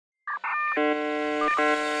John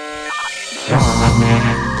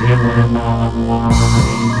and Dylan online.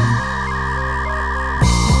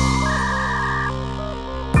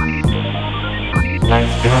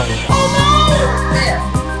 Let's go. Oh no!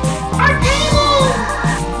 Our table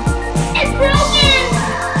is broken!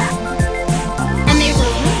 And they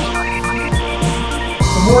were rooming.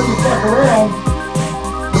 The more you fuck around,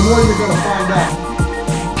 the more you're gonna find out.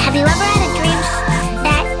 Have you ever had a dream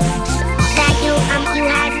that you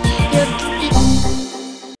had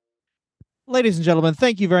Ladies and gentlemen,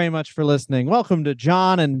 thank you very much for listening. Welcome to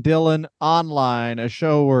John and Dylan Online, a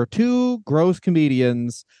show where two gross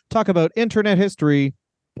comedians talk about internet history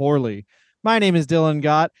poorly. My name is Dylan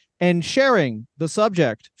Gott, and sharing the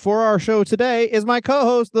subject for our show today is my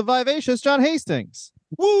co-host, the vivacious John Hastings.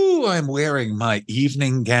 Woo! I'm wearing my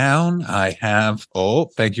evening gown. I have,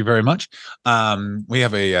 thank you very much. We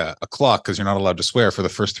have a clock because you're not allowed to swear for the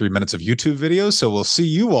first 3 minutes of YouTube videos. So we'll see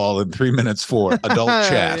you all in 3 minutes for adult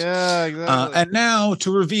chat. Yeah, exactly. And now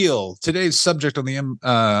to reveal today's subject on the, I'm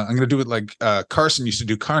going to do it like Carson used to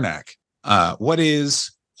do Karnak. What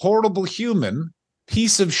is horrible human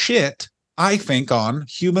piece of shit? I think on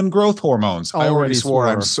human growth hormones. I already swore.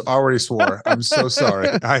 Already swore. I'm so sorry.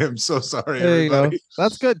 I am so sorry. There Everybody. you go.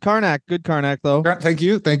 That's good. Karnak. Good Karnak, though. Thank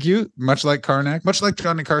you. Thank you. Much like Karnak, much like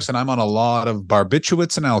Johnny Carson, I'm on a lot of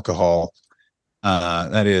barbiturates and alcohol.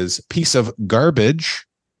 That is piece of garbage.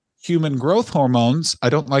 Human growth hormones. I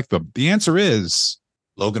don't like them. The answer is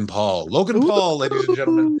Logan Paul. Logan Paul, ladies and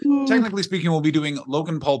gentlemen. Technically speaking, we'll be doing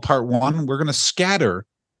Logan Paul Part 1. We're going to scatter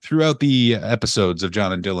throughout the episodes of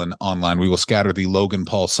John and Dylan Online. We will scatter the Logan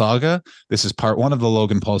Paul saga. This is part 1 of the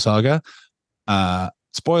Logan Paul saga.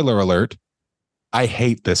 Spoiler alert. I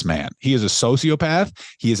hate this man. He is a sociopath.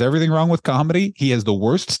 He has everything wrong with comedy. He has the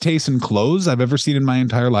worst taste in clothes I've ever seen in my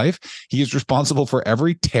entire life. He is responsible for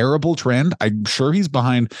every terrible trend. I'm sure he's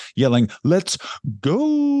behind yelling, "Let's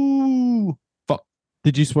go." Fuck.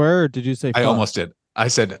 Did you swear or did you say fuck? I almost did. I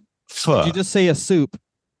said, fuck. Did you just say a soup?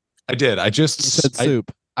 I did. I just You said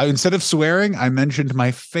soup. Instead of swearing, I mentioned my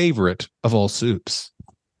favorite of all soups.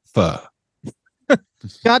 Pho.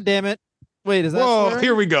 God damn it. Wait, is that Whoa, swearing?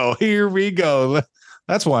 here we go. Here we go.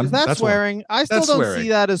 That's one. Is that That's swearing? One. I still That's don't swearing. see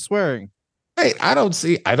that as swearing. Hey, I don't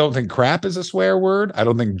think crap is a swear word. I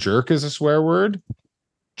don't think jerk is a swear word.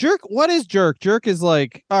 Jerk, what is jerk? Jerk is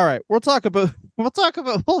like, all right, we'll have this discussion. I'll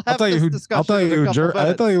tell in a you couple I'll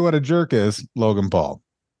minutes. tell you what a jerk is, Logan Paul.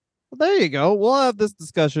 There you go. We'll have this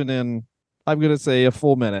discussion in, I'm going to say, a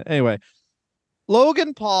full minute. Anyway,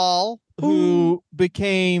 Logan Paul, who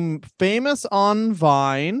became famous on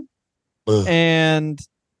Vine. Ugh. And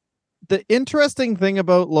the interesting thing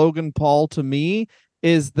about Logan Paul to me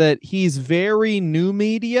is that he's very new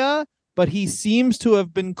media, but he seems to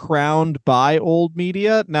have been crowned by old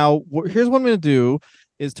media. Now, here's what I'm going to do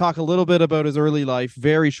is talk a little bit about his early life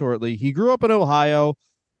very shortly. He grew up in Ohio.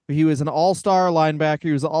 He was an all-star linebacker.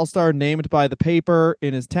 He was an all-star named by the paper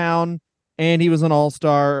in his town, and he was an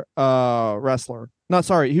all-star wrestler.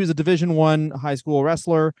 He was a Division I high school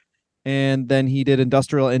wrestler, and then he did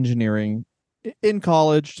industrial engineering in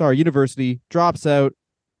university, drops out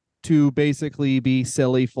to basically be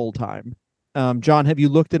silly full-time. John, have you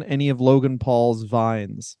looked at any of Logan Paul's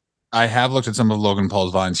Vines? I have looked at some of Logan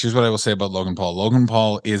Paul's Vines. Here's what I will say about Logan Paul. Logan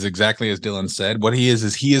Paul is exactly as Dylan said. What he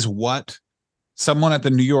is what someone at the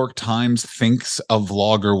New York Times thinks a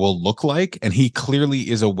vlogger will look like, and he clearly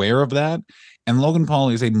is aware of that. And Logan Paul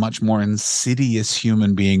is a much more insidious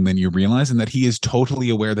human being than you realize, and that he is totally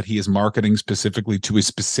aware that he is marketing specifically to a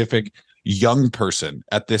specific young person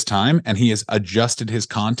at this time, and he has adjusted his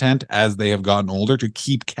content as they have gotten older to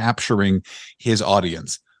keep capturing his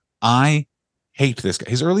audience. I hate this guy.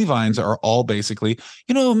 His early Vines are all basically,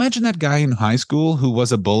 imagine that guy in high school who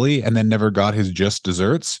was a bully and then never got his just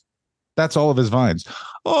desserts. That's all of his Vines.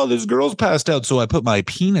 Oh, this girl's passed out, so I put my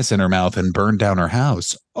penis in her mouth and burned down her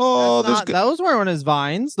house. Oh, those weren't his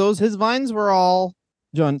Vines. His Vines were all,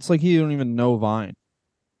 John, it's like he don't even know Vine.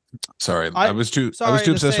 Sorry, I was too Sorry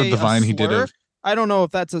to obsessed with say the a Vine he did slur. of. I don't know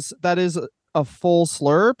if that is a full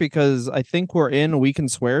slur, because I think we're in we can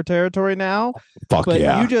swear territory now. Fuck but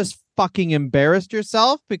yeah. You just fucking embarrassed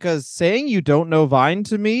yourself, because saying you don't know Vine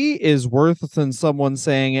to me is worse than someone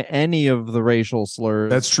saying any of the racial slurs.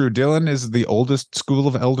 That's true. Dylan is the oldest school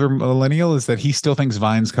of elder millennial, is that he still thinks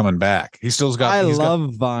Vine's coming back. He's got. I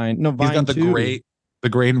love Vine. No, Vine He's got the too.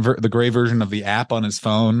 the gray version of the app on his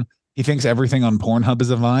phone. He thinks everything on Pornhub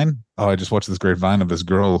is a Vine. Oh, I just watched this great Vine of this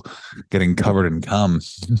girl getting covered in cum.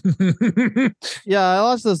 Yeah, I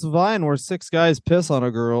watched this Vine where 6 guys piss on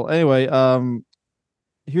a girl. Anyway,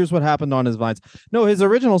 here's what happened on his Vines. No, his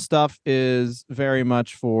original stuff is very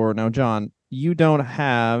much for now, John. You don't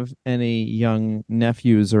have any young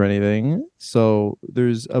nephews or anything, so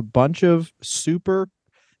there's a bunch of super.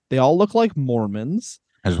 They all look like Mormons.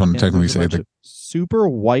 I just want to And technically there's a say bunch that of super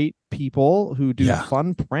white people who do Yeah.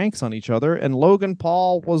 fun pranks on each other, and Logan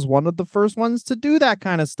Paul was one of the first ones to do that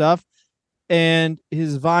kind of stuff. And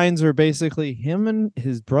his Vines are basically him and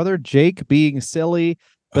his brother Jake being silly,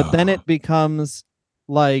 but then it becomes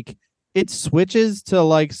like it switches to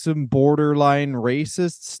like some borderline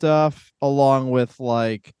racist stuff, along with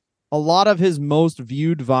like a lot of his most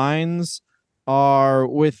viewed Vines are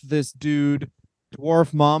with this dude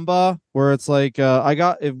Dwarf Mamba, where it's like I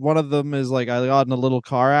got if one of them is like I got in a little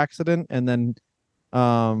car accident, and then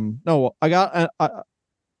no, I got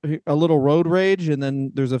a little road rage, and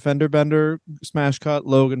then there's a fender bender smash cut.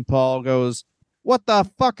 Logan Paul goes, "What the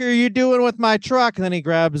fuck are you doing with my truck?" And then he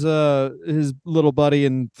grabs his little buddy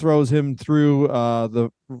and throws him through the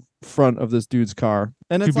front of this dude's car.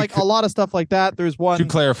 And it's like a lot of stuff like that. There's to one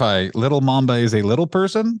clarify, Little Mamba is a little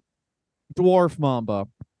person. Dwarf Mamba.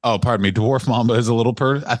 Oh, pardon me. Dwarf Mamba is a little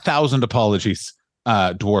person. 1,000 apologies,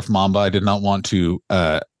 Dwarf Mamba. I did not want to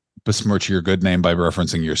besmirch your good name by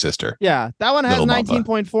referencing your sister. Yeah, that one has Little Mamba.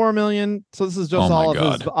 19.4 million. So this is just Oh my all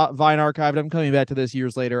of his God. Vine archived. I'm coming back to this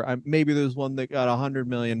years later. Maybe there's one that got 100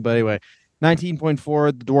 million, but anyway,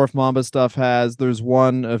 19.4. The Dwarf Mamba stuff has. There's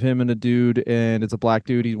one of him and a dude, and it's a black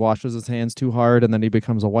dude. He washes his hands too hard, and then he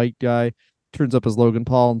becomes a white guy. Turns up as Logan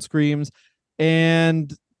Paul and screams.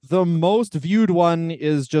 And the most viewed one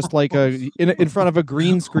is just like in front of a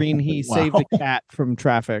green screen. He saved a cat from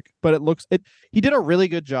traffic, but he did a really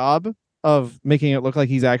good job of making it look like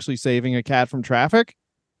he's actually saving a cat from traffic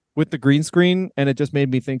with the green screen. And it just made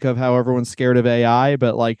me think of how everyone's scared of AI,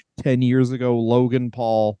 but like 10 years ago, Logan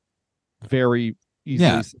Paul, very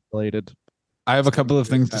easily simulated. I have a couple of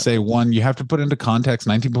things to say. One, you have to put into context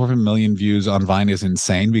 19.4 million views on Vine is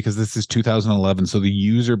insane because this is 2011. So the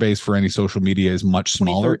user base for any social media is much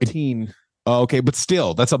smaller. 2013. Okay, but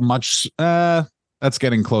still, that's a much, that's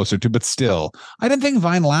getting closer to, but still. I didn't think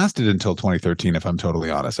Vine lasted until 2013, if I'm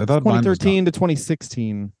totally honest. I thought 2013 to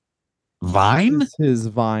 2016. Vine? Is his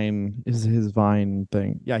Vine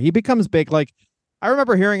thing. Yeah, he becomes big. Like, I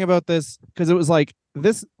remember hearing about this because it was like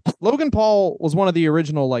this Logan Paul was one of the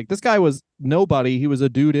original, like this guy was nobody. He was a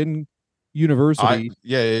dude in university.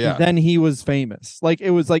 Yeah. Then he was famous. Like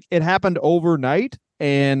it was like it happened overnight,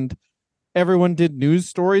 and everyone did news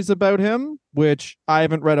stories about him, which I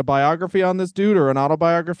haven't read a biography on this dude or an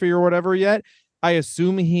autobiography or whatever yet. I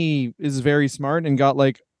assume he is very smart and got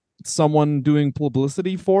like someone doing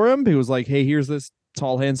publicity for him. He was like, hey, here's this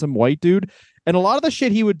tall, handsome white dude. And a lot of the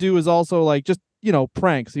shit he would do is also like just,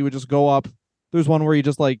 pranks. He would just go up. There's one where he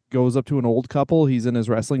just like goes up to an old couple. He's in his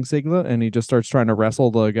wrestling singlet and he just starts trying to wrestle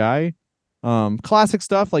the guy. Classic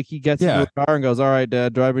stuff. Like he gets into a car and goes, all right,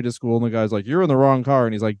 Dad, drive me to school. And the guy's like, you're in the wrong car.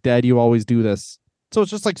 And he's like, Dad, you always do this. So it's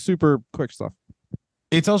just like super quick stuff.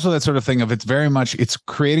 It's also that sort of thing of it's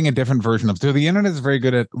creating a different version of, so the internet is very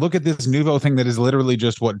good at, look at this nouveau thing that is literally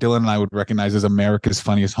just what Dylan and I would recognize as America's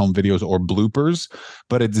Funniest Home Videos or bloopers,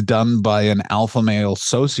 but it's done by an alpha male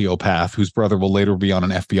sociopath whose brother will later be on an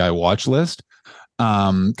FBI watch list.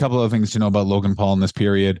 Couple of things to know about Logan Paul in this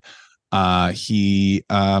period. He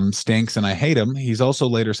stinks and I hate him. He's also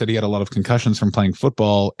later said he had a lot of concussions from playing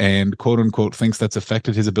football and quote unquote thinks that's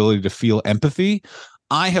affected his ability to feel empathy.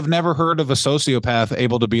 I have never heard of a sociopath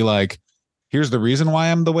able to be like, here's the reason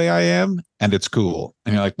why I'm the way I am, and it's cool.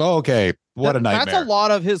 And you're like, oh, okay, what a nightmare. That's a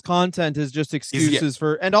lot of his content is just excuses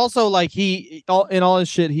for, and also like in all his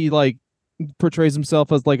shit, he like portrays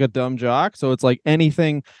himself as like a dumb jock. So it's like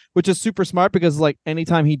anything, which is super smart because like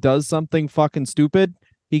anytime he does something fucking stupid,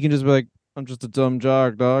 he can just be like, I'm just a dumb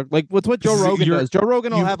jock, dog. Like what's what Joe Rogan does. Joe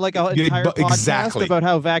Rogan will have like an entire podcast about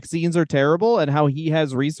how vaccines are terrible and how he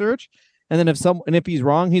has research. And then if he's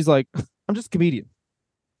wrong, he's like, I'm just a comedian.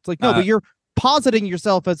 It's like, no, but you're positing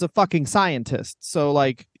yourself as a fucking scientist. So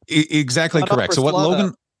like exactly correct. So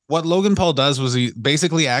what Logan Paul does was he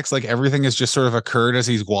basically acts like everything has just sort of occurred as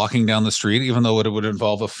he's walking down the street, even though it would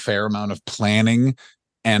involve a fair amount of planning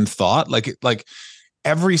and thought. Like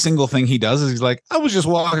every single thing he does is he's like, I was just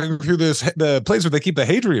walking through the place where they keep the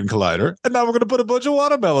Hadrian Collider, and now we're gonna put a bunch of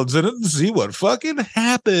watermelons in it and see what fucking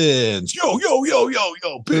happens. Yo,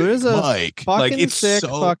 there is a Mike. Fucking it's sick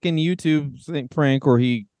fucking YouTube prank where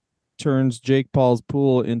he turns Jake Paul's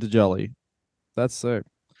pool into jelly. That's sick.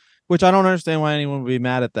 Which I don't understand why anyone would be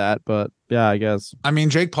mad at that, but yeah, I guess. I mean,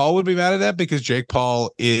 Jake Paul would be mad at that because Jake Paul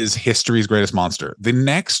is history's greatest monster. The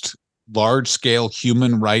next large-scale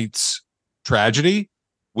human rights tragedy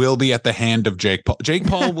will be at the hand of Jake Paul. Jake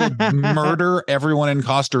Paul will murder everyone in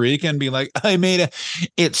Costa Rica and be like, I made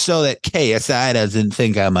it so that KSI doesn't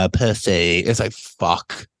think I'm a pussy. It's like,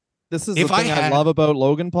 fuck. This is the thing I love about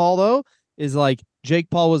Logan Paul, though, is like Jake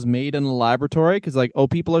Paul was made in a laboratory because like, oh,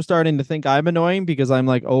 people are starting to think I'm annoying because I'm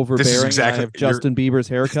like overbearing. Exactly, I have Justin Bieber's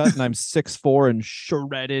haircut and I'm 6'4" and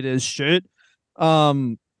shredded as shit.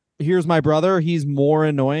 Here's my brother. He's more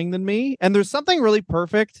annoying than me. And there's something really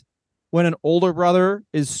perfect when an older brother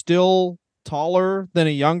is still taller than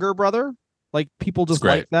a younger brother. Like people just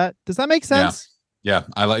like that. Does that make sense? Yeah.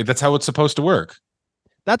 I like, that's how it's supposed to work.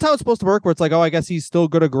 That's how it's supposed to work, where it's like, oh, I guess he's still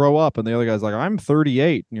going to grow up. And the other guy's like, I'm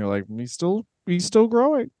 38. And you're like, he's still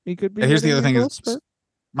growing. He could be. And here's the other thing is,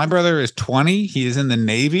 my brother is 20. He is in the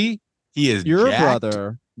Navy. He is your jacked.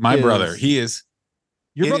 brother. My brother. He is.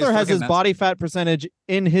 Your brother has his body fat percentage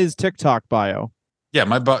in his TikTok bio. Yeah,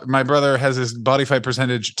 my brother has his body fat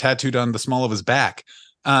percentage tattooed on the small of his back.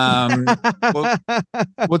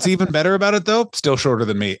 What's even better about it though? Still shorter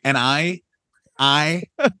than me, and I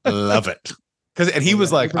love it. And he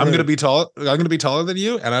was like, I'm gonna be taller than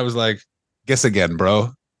you, and I was like, guess again,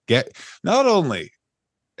 bro. Not only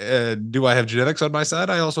do I have genetics on my side,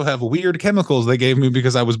 I also have weird chemicals they gave me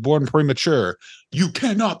because I was born premature. You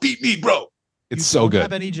cannot beat me, bro. It's so good. You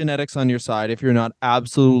don't have any genetics on your side if you're not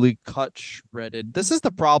absolutely cut shredded. This is the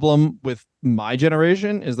problem with my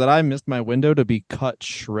generation, is that I missed my window to be cut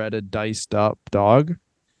shredded, diced up, dog.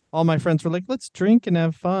 All my friends were like, let's drink and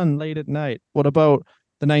have fun late at night. What about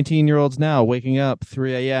the 19-year-olds now waking up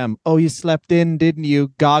 3 a.m.? Oh, you slept in, didn't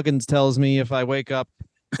you? Goggins tells me if I wake up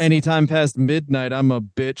anytime past midnight, I'm a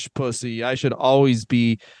bitch pussy. I should always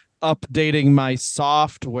be updating my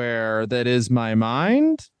software that is my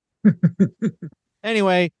mind.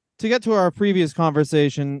 Anyway, to get to our previous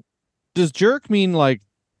conversation, does jerk mean like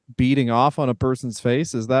beating off on a person's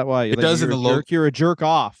face? Is that why it does in the jerk? You're a jerk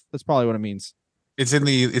off. That's probably what it means. It's in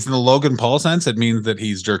the Logan Paul sense. It means that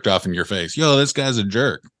he's jerked off in your face. Yo, this guy's a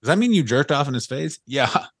jerk. Does that mean you jerked off in his face?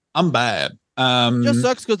 Yeah, I'm bad. It just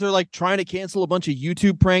sucks because they're like trying to cancel a bunch of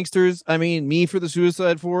YouTube pranksters. I mean, me for the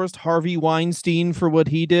Suicide Forest, Harvey Weinstein for what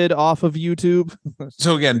he did off of YouTube.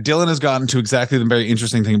 So again, Dylan has gotten to exactly the very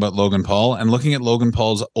interesting thing about Logan Paul, and looking at Logan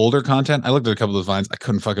Paul's older content. I looked at a couple of vines I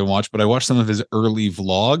couldn't fucking watch, but I watched some of his early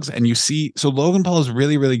vlogs, and you see, so Logan Paul is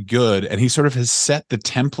really, really good, and he sort of has set the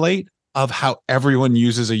template of how everyone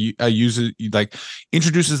uses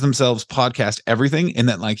introduces themselves, podcast, everything, and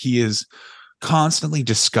that like he is constantly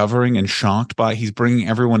discovering and shocked by, he's bringing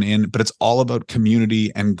everyone in, but it's all about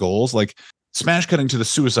community and goals. Like smash cutting to the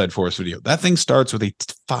Suicide Forest video, that thing starts with a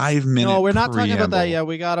 5-minute no, we're not talking about that yet.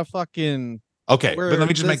 We gotta fucking okay, but let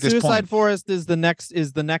me just make this point. Suicide Forest is the next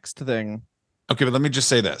thing. Okay, but let me just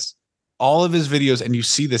say this. All of his videos, and you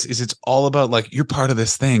see this, is it's all about like, you're part of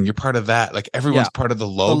this thing, you're part of that, like everyone's part of the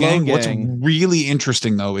Logan. What's really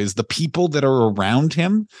interesting though is the people that are around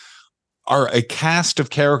him are a cast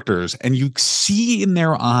of characters, and you see in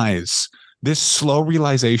their eyes this slow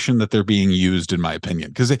realization that they're being used, in my opinion.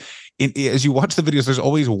 Because as you watch the videos, there's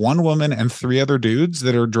always one woman and 3 other dudes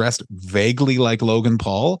that are dressed vaguely like Logan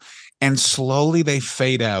Paul, and slowly they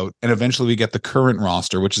fade out, and eventually we get the current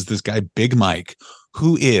roster, which is this guy Big Mike,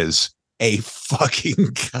 who is a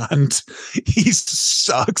fucking cunt. He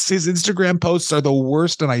sucks. His Instagram posts are the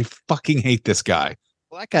worst, and I fucking hate this guy.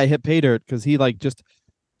 Well, that guy hit pay dirt because he like just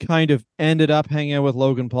kind of ended up hanging out with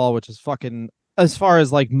Logan Paul, which is fucking, as far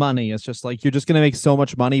as like money, it's just like you're just gonna make so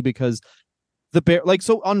much money because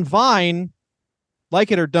so on Vine,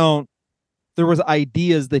 like it or don't, there was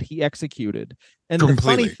ideas that he executed, and the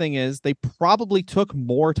funny thing is they probably took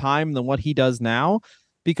more time than what he does now,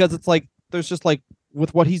 because it's like there's just like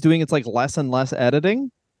with what he's doing, it's like less and less editing.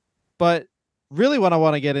 But really what I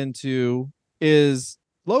want to get into is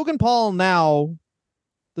Logan Paul now.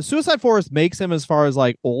 The Suicide Forest makes him, as far as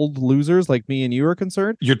like old losers like me and you are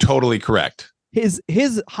concerned. You're totally correct. His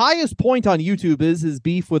highest point on YouTube is his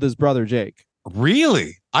beef with his brother Jake.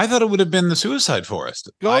 Really? I thought it would have been the Suicide Forest.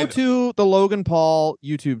 Go to the Logan Paul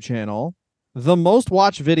YouTube channel. The most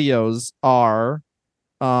watched videos are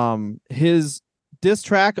his diss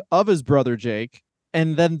track of his brother Jake,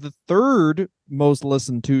 and then the third most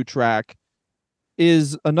listened to track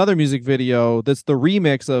is another music video that's the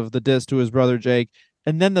remix of the diss to his brother Jake.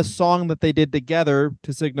 And then the song that they did together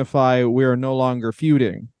to signify we are no longer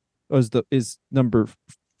feuding is number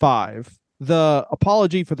 5. The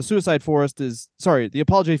apology for the Suicide Forest is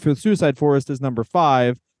number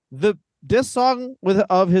 5. The diss song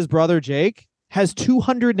of his brother Jake has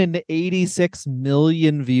 286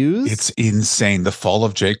 million views. It's insane. The Fall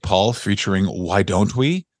of Jake Paul featuring Why Don't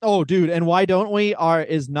We? Oh, dude, and Why Don't We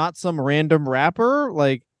is not some random rapper.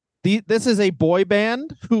 Like, this is a boy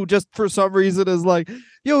band who just for some reason is like,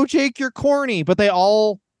 yo, Jake, you're corny, but they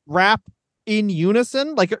all rap in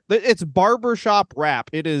unison. Like it's barbershop rap.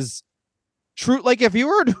 It is true. Like if you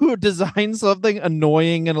were to design something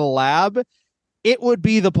annoying in a lab, it would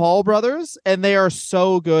be the Paul brothers, and they are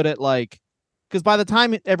so good at like, because by the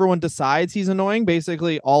time everyone decides he's annoying,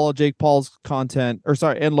 basically all of Jake Paul's content, or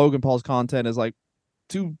sorry, and Logan Paul's content is like,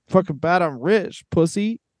 too fucking bad I'm rich,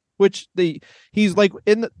 pussy. Which he's like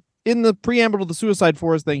in the preamble to the Suicide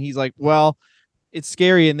Forest thing, he's like, well, it's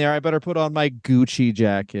scary in there. I better put on my Gucci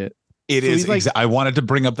jacket. It is. Like, I wanted to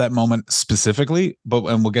bring up that moment specifically,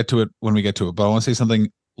 and we'll get to it when we get to it. But I want to say something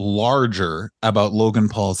larger about Logan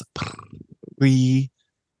Paul's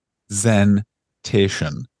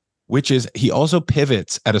presentation, which is he also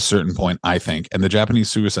pivots at a certain point, I think. And the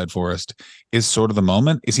Japanese Suicide Forest is sort of the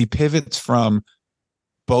moment, is he pivots from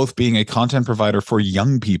both being a content provider for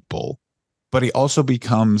young people, but he also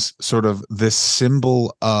becomes sort of this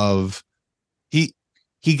symbol of he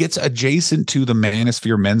gets adjacent to the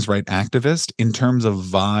manosphere men's right activist in terms of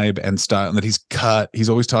vibe and style, and that he's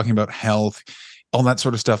always talking about health, all that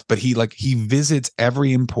sort of stuff. But he visits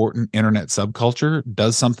every important internet subculture,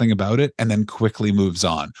 does something about it, and then quickly moves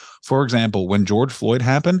on. For example, when George Floyd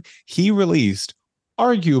happened, he released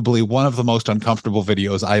arguably one of the most uncomfortable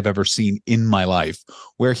videos I've ever seen in my life,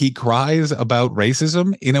 where he cries about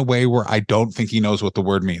racism in a way where I don't think he knows what the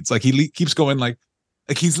word means. Like he keeps going like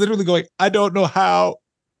he's literally going, I don't know how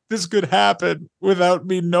this could happen without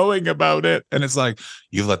me knowing about it. And it's like,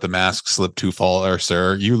 you've let the mask slip too far,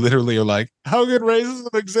 sir. You literally are like, how can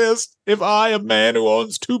racism exist if I, a man who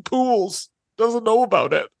owns 2 pools, doesn't know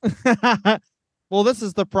about it? Well, this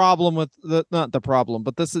is the problem with not the problem,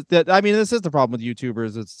 but this is the problem with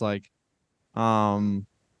YouTubers. It's like,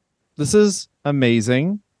 this is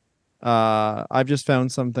amazing. I've just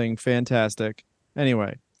found something fantastic.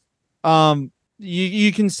 Anyway,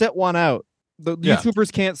 you can sit one out. The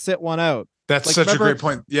YouTubers can't sit one out. That's like, such a great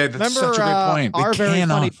point. Yeah, that's such a great point. Our very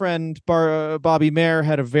funny friend Bobby Mayer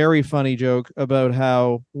had a very funny joke about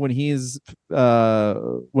how when his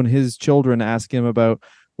children ask him about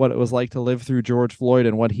what it was like to live through George Floyd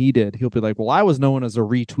and what he did, he'll be like, well, I was known as a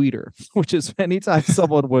retweeter, which is anytime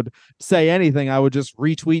someone would say anything, I would just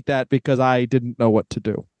retweet that because I didn't know what to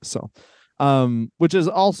do. So, which is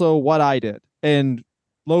also what I did. And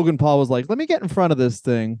Logan Paul was like, let me get in front of this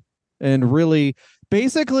thing. And really,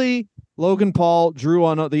 basically, Logan Paul drew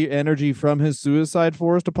on the energy from his Suicide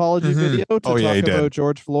Forest apology video to talk about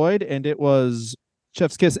George Floyd, and it was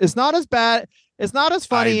chef's kiss. It's not as bad. It's not as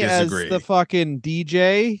funny as the fucking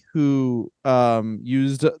DJ who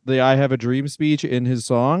used the "I Have a Dream" speech in his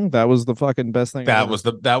song. That was the fucking best thing. That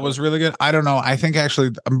was really good. I don't know. I think actually,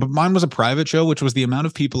 mine was a private show, which was the amount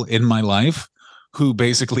of people in my life who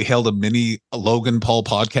basically held a mini Logan Paul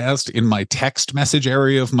podcast in my text message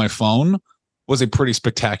area of my phone was a pretty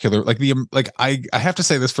spectacular. I have to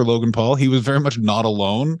say this for Logan Paul, he was very much not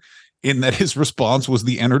alone in that his response was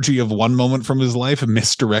the energy of one moment from his life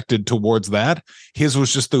misdirected towards that. His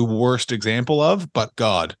was just the worst example of, but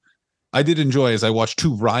God, I did enjoy as I watched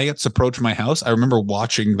 2 riots approach my house. I remember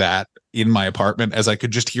watching that in my apartment as I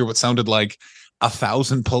could just hear what sounded like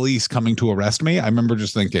 1,000 police coming to arrest me. I remember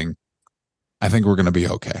just thinking, I think we're going to be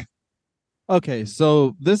okay. Okay,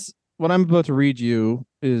 so what I'm about to read you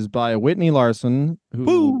is by Whitney Larson,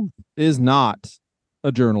 who is not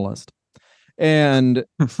a journalist. And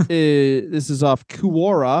this is off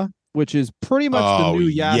Quora, which is pretty much the new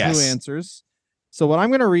Yahoo Answers. So what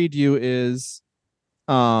I'm going to read you is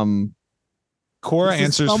Quora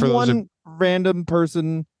Answers for those random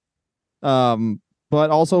person, but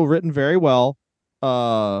also written very well,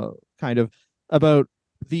 kind of about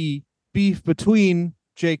the beef between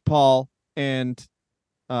Jake Paul and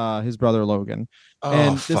his brother Logan.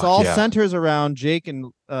 And this all centers around Jake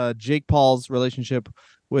and Jake Paul's relationship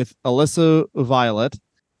with Alyssa Violet.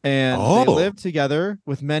 And they lived together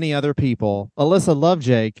with many other people. Alyssa loved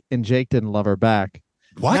Jake, and Jake didn't love her back.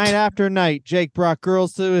 What? Night after night, Jake brought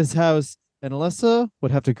girls to his house, and Alyssa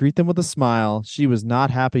would have to greet them with a smile she was not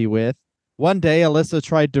happy with. One day, Alyssa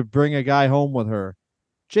tried to bring a guy home with her.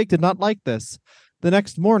 Jake did not like this. The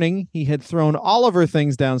next morning, he had thrown all of her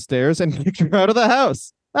things downstairs and kicked her out of the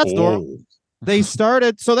house. That's normal. They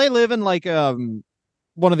live in like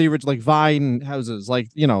one of the original like Vine houses, like,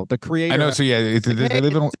 you know, the creator. I know. So yeah, they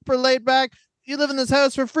live in super laid back. You live in this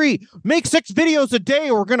house for free. Make 6 videos a day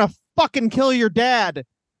or we're gonna fucking kill your dad.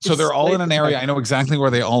 So they're all in an area. I know exactly where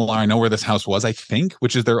they all are. I know where this house was, I think,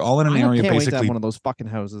 which is they're all in an area can't wait to have basically one of those fucking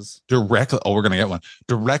houses. directly. Oh, we're going to get one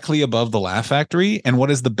directly above the Laugh Factory. And what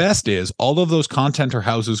is the best is all of those contenter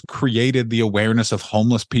houses created the awareness of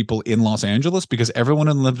homeless people in Los Angeles because everyone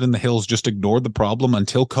who lived in the hills just ignored the problem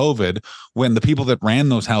until COVID, when the people that ran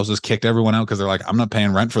those houses kicked everyone out because they're like, I'm not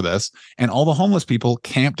paying rent for this. And all the homeless people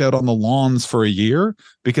camped out on the lawns for a year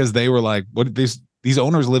because they were like, what these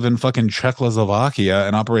owners live in fucking Czechoslovakia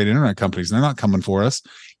and operate internet companies. And they're not coming for us.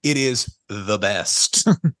 It is the best.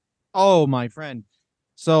 Oh, my friend.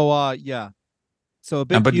 So, yeah. So a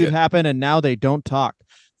big feud happened, and now they don't talk.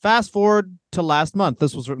 Fast forward to last month.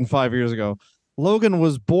 This was written 5 years ago. Logan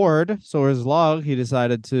was bored, so his log, he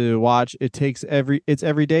decided to watch It's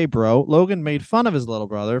Every Day, Bro. Logan made fun of his little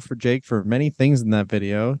brother for Jake for many things in that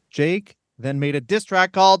video. Jake then made a diss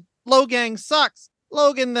track called Logang Sucks.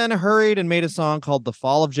 Logan then hurried and made a song called The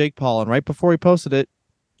Fall of Jake Paul. And right before he posted it,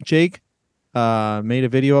 Jake made a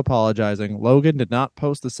video apologizing. Logan did not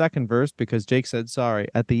post the second verse because Jake said sorry.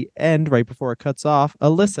 At the end, right before it cuts off,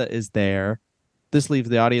 Alyssa is there. This leaves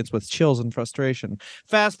the audience with chills and frustration.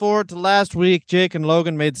 Fast forward to last week, Jake and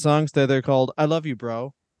Logan made songs together called I Love You,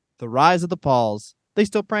 Bro. The Rise of the Pauls. They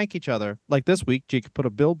still prank each other. Like this week, Jake put a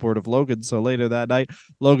billboard of Logan, so later that night,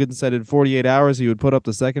 Logan said in 48 hours he would put up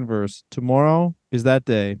the second verse. Tomorrow is that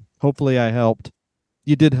day. Hopefully I helped.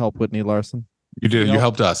 You did help, Whitney Larson. You did. You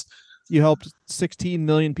helped us. You helped 16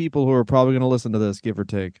 million people who are probably going to listen to this, give or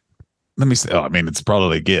take. Let me say, I mean, it's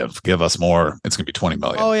probably give us more. It's going to be 20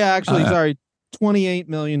 million. Oh, yeah, actually, sorry. 28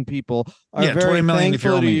 million people are very 20 million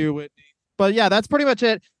thankful to you, Whitney. But yeah, that's pretty much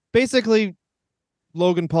it. Basically,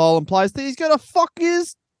 Logan Paul implies that he's gonna fuck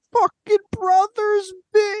his fucking brother's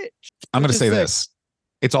bitch. I'm gonna say this.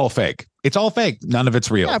 It's all fake. It's all fake. None of it's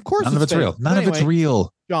real. Yeah, of course. None of it's real. None of it's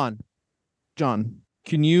real. John,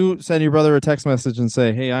 can you send your brother a text message and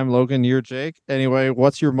say, hey, I'm Logan, you're Jake? Anyway,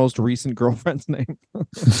 what's your most recent girlfriend's name?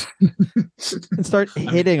 And start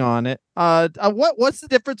hitting on it. What's the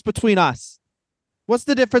difference between us? What's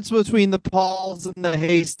the difference between the Pauls and the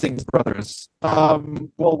Hastings brothers?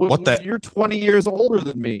 You're 20 years older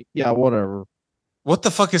than me. Yeah, whatever. What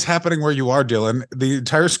the fuck is happening where you are, Dylan? The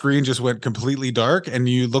entire screen just went completely dark and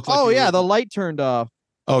you look like the light turned off.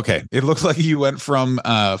 Okay. It looked like you went from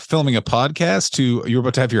filming a podcast to you're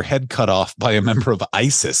about to have your head cut off by a member of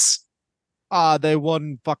ISIS. They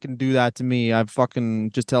wouldn't fucking do that to me. I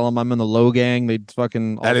fucking just tell them I'm in the Low Gang. They'd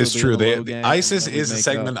fucking. That is true. ISIS is a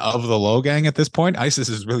segment of the Low Gang at this point. ISIS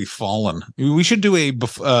has really fallen. We should do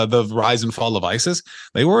the rise and fall of ISIS.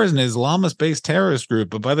 They were an Islamist-based terrorist group,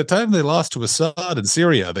 but by the time they lost to Assad in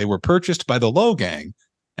Syria, they were purchased by the Low Gang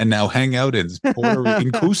and now hang out in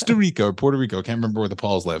Costa Rica or Puerto Rico. I can't remember where the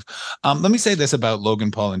Pauls live. Let me say this about Logan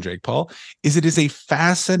Paul and Jake Paul, is it is a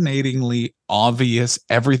fascinatingly obvious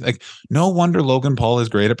everything. No wonder Logan Paul is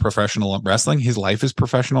great at professional wrestling. His life is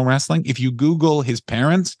professional wrestling. If you Google his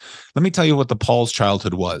parents, let me tell you what the Paul's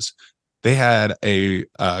childhood was. They had a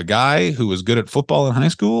guy who was good at football in high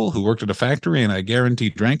school, who worked at a factory, and I guarantee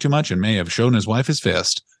drank too much and may have shown his wife his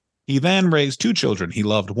fist. He then raised two children. He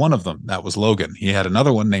loved one of them. That was Logan. He had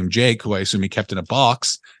another one named Jake, who I assume he kept in a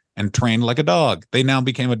box and trained like a dog. They now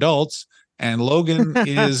became adults, and Logan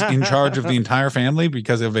is in charge of the entire family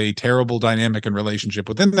because of a terrible dynamic and relationship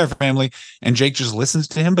within their family. And Jake just listens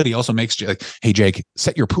to him, but he also makes like, hey, Jake,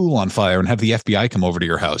 set your pool on fire and have the FBI come over to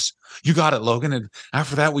your house. You got it, Logan. And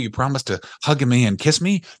after that, will you promise to hug me and kiss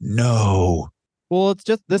me? No. Well, it's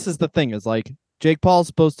just, this is the thing, is like, Logan Paul's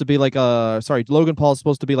supposed to be like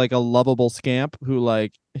a lovable scamp who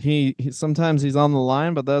like he sometimes he's on the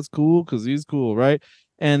line, but that's cool because he's cool, right?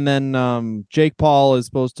 And then Jake Paul is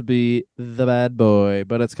supposed to be the bad boy,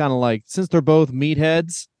 but it's kind of like, since they're both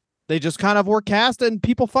meatheads, they just kind of were cast and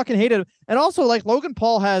people fucking hated him. And also, like, Logan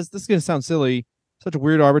Paul has, this is gonna sound silly, such a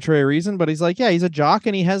weird arbitrary reason, but he's like, yeah, he's a jock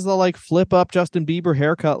and he has the like flip up Justin Bieber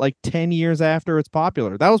haircut like 10 years after it's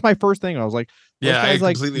popular. That was my first thing. I was like, yeah, I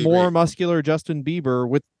like more agree. muscular Justin Bieber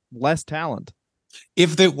with less talent.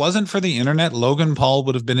 If it wasn't for the internet, Logan Paul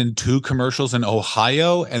would have been in 2 commercials in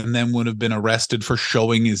Ohio and then would have been arrested for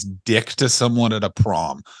showing his dick to someone at a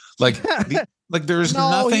prom. Like, there's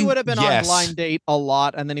nothing. He would have been on Blind Date a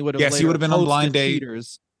lot, and then he would have. Yes, he would have been on Blind Date.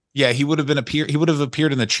 Cheaters. Yeah, he would have been He would have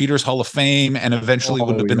appeared in the Cheaters Hall of Fame, and eventually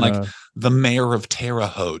would have been like the mayor of Terre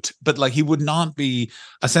Haute. But like, he would not be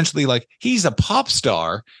essentially like, he's a pop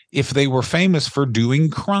star if they were famous for doing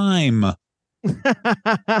crime.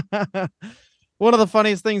 One of the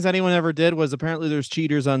funniest things anyone ever did was apparently there's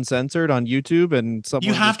Cheaters Uncensored on YouTube, and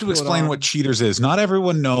you have to explain what Cheaters is. Not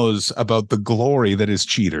everyone knows about the glory that is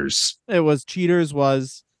Cheaters. Cheaters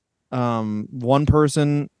was One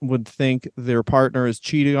person would think their partner is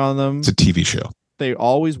cheating on them. It's a TV show. They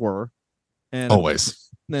always were. And Always.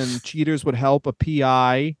 then cheaters would help a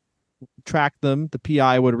PI track them. The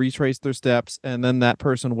PI would retrace their steps, and then that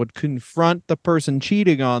person would confront the person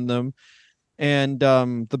cheating on them. And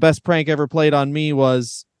the best prank ever played on me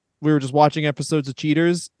was we were just watching episodes of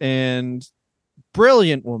Cheaters, and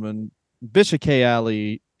brilliant woman, Bisha K.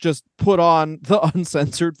 Ali, just put on the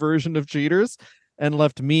uncensored version of Cheaters and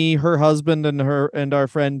left me, her husband, and our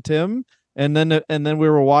friend Tim. And then we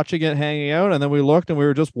were watching it, hanging out, and then we looked and we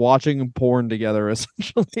were just watching porn together,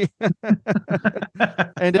 essentially.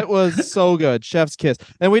 And it was so good. Chef's kiss.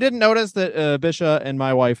 And we didn't notice that Bisha and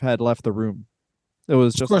my wife had left the room. It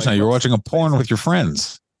was just, of course, like, now you're watching a porn with your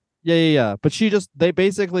friends. Yeah. But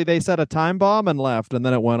they set a time bomb and left, and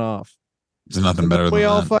then it went off. There's nothing better than that. We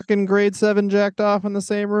all fucking grade 7 jacked off in the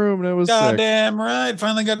same room, and it was sick. Goddamn right.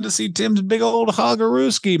 Finally got to see Tim's big old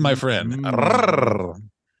Hoggarooski, my friend.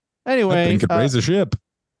 Anyway, could raise a ship.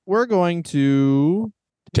 We're going to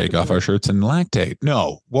Take off our shirts and lactate.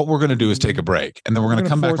 No, what we're going to do is take a break, and then we're going to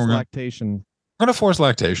come back. We're going to force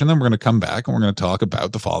lactation. Then we're going to come back, and we're going to talk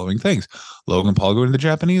about the following things: Logan Paul going to the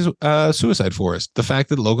Japanese suicide forest, the fact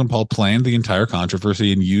that Logan Paul planned the entire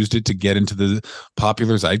controversy and used it to get into the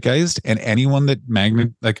popular zeitgeist, and anyone that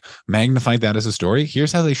magnified that as a story.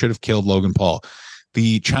 Here's how they should have killed Logan Paul.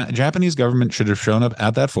 The Japanese government should have shown up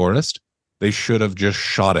at that forest. They should have just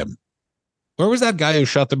shot him. Where was that guy who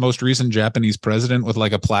shot the most recent Japanese president with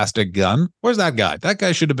like a plastic gun? Where's that guy? That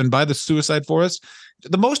guy should have been by the suicide forest.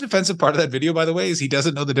 The most offensive part of that video, by the way, is he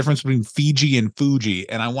doesn't know the difference between Fiji and Fuji,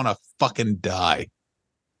 and I want to fucking die.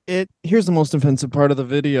 Here's the most offensive part of the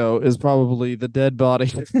video is probably the dead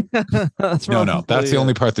body. That's the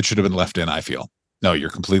only part that should have been left in, I feel. No,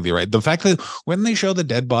 you're completely right. The fact that when they show the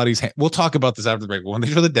dead body's we'll talk about this after the break, but when they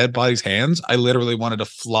show the dead body's hands, I literally wanted to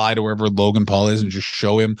fly to wherever Logan Paul is and just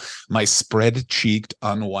show him my spread-cheeked,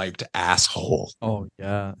 unwiped asshole. Oh,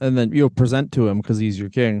 yeah. And then you'll present to him because he's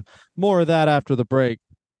your king. More of that after the break.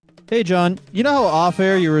 Hey, John, you know how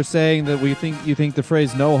off-air you were saying that you think the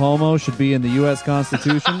phrase no homo should be in the U.S.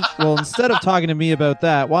 Constitution? Well, instead of talking to me about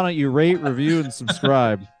that, why don't you rate, review, and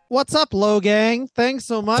subscribe? What's up, Logang? Thanks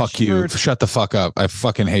so much. Fuck you. Shut the fuck up. I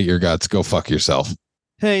fucking hate your guts. Go fuck yourself.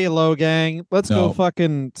 Hey, Logang. Let's go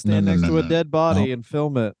fucking stand next to a dead body and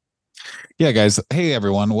film it. Yeah, guys. Hey,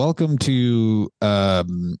 everyone. Welcome to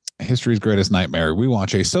History's Greatest Nightmare. We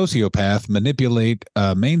watch a sociopath manipulate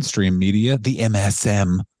mainstream media, the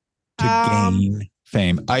MSM, to gain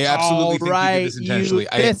fame. I absolutely think he did this intentionally.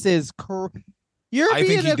 This is correct. I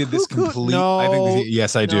think he did this completely.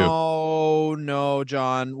 Yes, I do. No,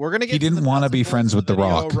 John. We're gonna get. He didn't want to be friends with The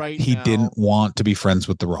Rock. He didn't want to be friends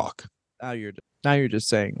with The Rock. Now you're just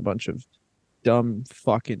saying a bunch of dumb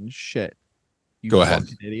fucking shit. Go ahead,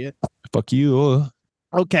 idiot. Fuck you.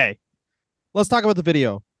 Okay, let's talk about the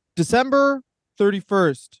video. December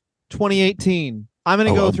 31st, 2018. I'm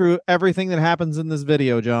gonna go through everything that happens in this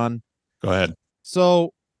video, John. Go ahead.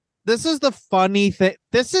 So. This is the funny thing.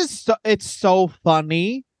 It's so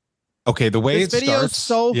funny. Okay, the way this video is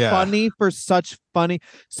so funny for such funny.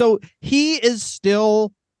 So he is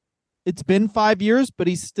still. It's been 5 years, but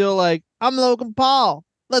he's still like, I'm Logan Paul.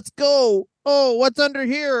 Let's go. Oh, what's under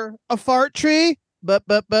here? A fart tree? But.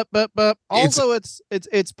 Also,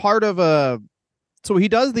 it's part of a. So he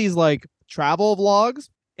does these like travel vlogs,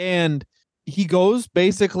 and he goes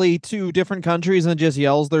basically to different countries and just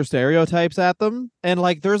yells their stereotypes at them. And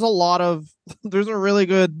like, there's a really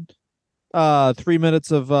good 3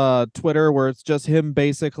 minutes of Twitter where it's just him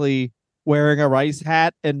basically wearing a rice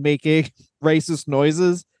hat and making racist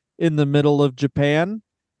noises in the middle of Japan.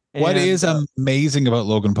 What is amazing about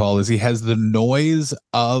Logan Paul is he has the noise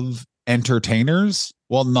of entertainers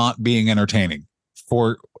while not being entertaining.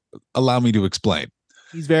 Allow me to explain.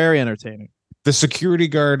 He's very entertaining. The security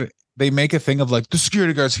guard, they make a thing of like, the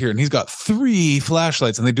security guard's here and he's got 3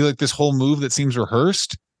 flashlights, and they do like this whole move that seems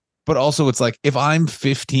rehearsed. But also it's like, if I'm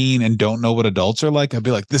 15 and don't know what adults are like, I'd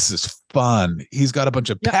be like, this is fun. He's got a bunch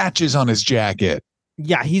of patches on his jacket.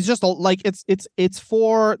 Yeah, he's just like, this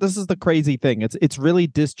is the crazy thing. It's really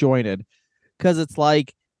disjointed because it's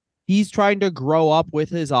like he's trying to grow up with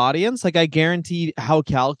his audience. Like, I guarantee how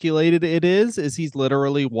calculated it is he's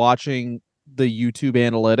literally watching the YouTube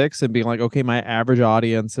analytics and being like, okay, my average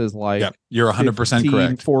audience is like, you're 100%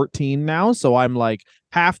 correct. 14 now. So I'm like,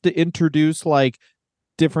 have to introduce like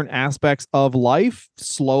different aspects of life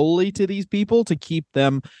slowly to these people to keep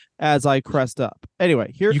them as I crest up.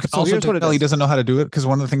 Anyway, You can also here's what it tell is. he doesn't know how to do it because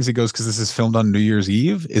one of the things he goes, because this is filmed on New Year's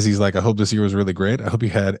Eve, is he's like, I hope this year was really great. I hope you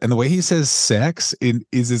had, and the way he says sex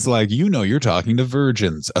is like, you're talking to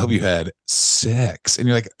virgins. I hope you had sex. And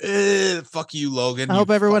you're like, fuck you, Logan. I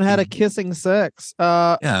hope everyone had a kissing sex.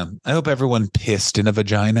 Yeah. I hope everyone pissed in a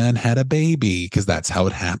vagina and had a baby because that's how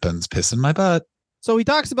it happens. Piss in my butt. So he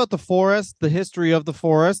talks about the forest, the history of the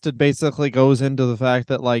forest. It basically goes into the fact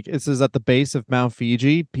that like this is at the base of Mount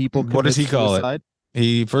Fiji. People What does he call it?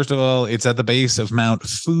 He, first of all, it's at the base of Mount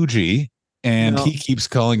Fuji, and he keeps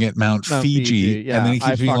calling it Mount Fiji. Yeah, and then he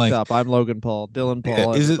keeps being like, up. I'm Logan Paul, Dylan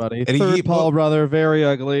Paul, is everybody. And Third Paul brother, very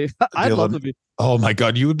ugly. I'd love to be. Oh my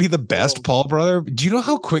God, you would be the best Paul brother. Do you know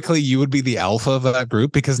how quickly you would be the alpha of that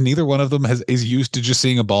group? Because neither one of them is used to just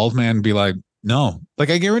seeing a bald man be like, no.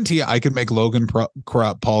 Like, I guarantee you, I could make Logan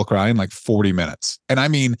Paul cry in like 40 minutes. And I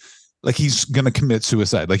mean, like, he's going to commit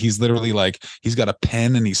suicide. Like, he's literally like, he's got a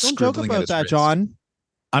pen and he's scribbling at his wrist. John.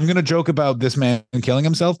 I'm going to joke about this man killing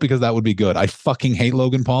himself because that would be good. I fucking hate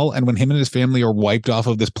Logan Paul. And when him and his family are wiped off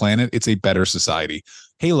of this planet, it's a better society.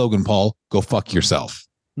 Hey, Logan Paul, go fuck yourself.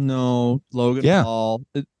 No, Logan Paul.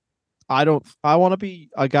 I want to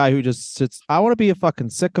be a guy who just sits. I want to be a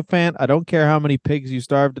fucking sycophant. I don't care how many pigs you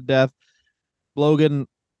starve to death. Logan,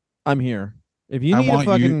 I'm here. If you need a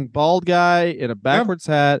fucking bald guy in a backwards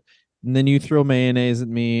hat, and then you throw mayonnaise at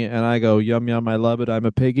me, and I go, yum, yum, I love it, I'm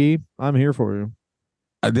a piggy, I'm here for you.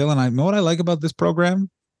 Dylan, I know what I like about this program?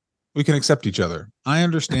 We can accept each other. I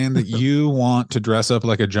understand that you want to dress up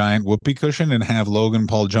like a giant whoopee cushion and have Logan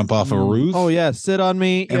Paul jump off a roof. Oh, yeah, sit on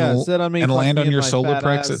me. Sit on me. And land on your solar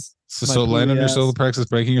plexus. So land on your solar plexus,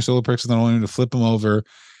 breaking your solar plexus, and then only to flip him over.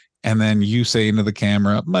 And then you say into the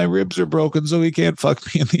camera, my ribs are broken, so he can't fuck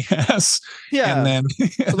me in the ass. Yeah. And then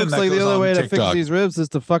it looks like the only way to fix these ribs is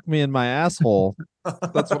to fuck me in my asshole.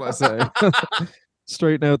 That's what I say.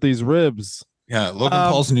 Straighten out these ribs. Yeah. Logan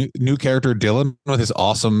Paul's new character, Dylan, with his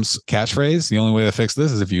awesome catchphrase. The only way to fix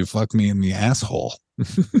this is if you fuck me in the asshole.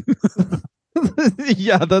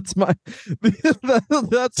 Yeah, that's my.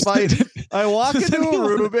 I walk into a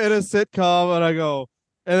room in a sitcom and I go,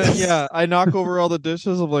 and then, I knock over all the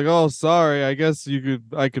dishes. I'm like, oh, sorry. I guess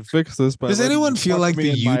I could fix this. But does anyone feel like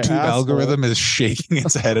the YouTube algorithm is shaking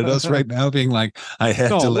its head at us right now, being like, I had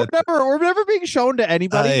to let we're never being shown to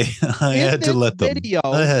anybody. I had to let them.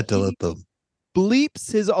 I had to let them.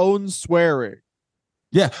 Bleeps his own swearing.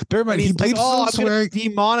 Yeah, bear in mind, he bleeps his own swearing.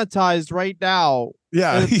 Demonetized right now.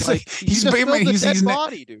 Yeah, he's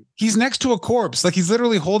next to a corpse. Like, he's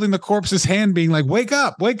literally holding the corpse's hand, being like, wake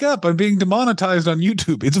up, I'm being demonetized on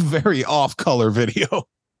YouTube. It's a very off-color video.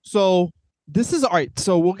 So this is all right.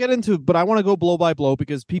 So we'll get into, but I want to go blow by blow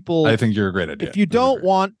because people, I think you're a great idea. If you don't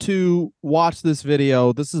want to watch this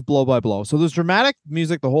video, this is blow by blow. So there's dramatic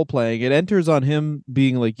music the whole playing. It enters on him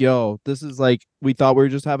being like, yo, this is like, we thought we were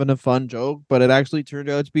just having a fun joke, but it actually turned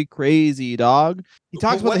out to be crazy, dog. He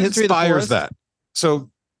talks about the history of the forest. That. So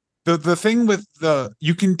the thing with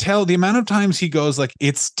you can tell the amount of times he goes like,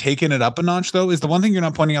 it's taken it up a notch, though, is the one thing you're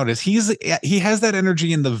not pointing out is he has that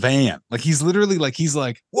energy in the van. Like, he's literally like, he's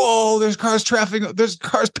like, whoa, there's cars passing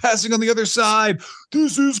on the other side.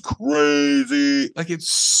 This is crazy. Like, it's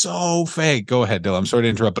so fake. Go ahead, Dylan. I'm sorry to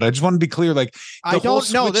interrupt, but I just want to be clear. Like, I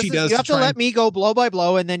don't know. You have to let me go blow by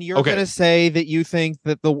blow, and then you're going to say that you think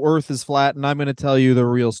that the earth is flat, and I'm going to tell you the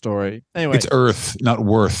real story. Anyway, it's earth, not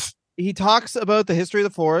worth. He talks about the history of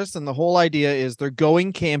the forest, and the whole idea is they're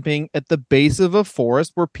going camping at the base of a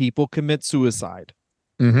forest where people commit suicide.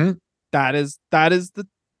 Mm-hmm. That is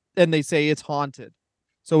and they say it's haunted.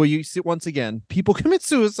 So you see, once again, people commit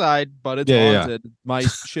suicide, but it's haunted. Yeah. My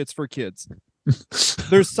shit's for kids.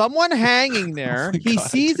 There's someone hanging there. He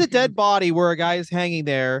sees a dead body where a guy is hanging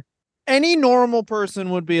there. Any normal person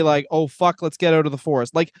would be like, oh, fuck, let's get out of the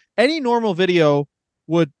forest. Like, any normal video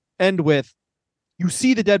would end with, you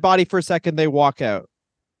see the dead body for a second, they walk out.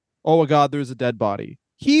 Oh my God, there's a dead body.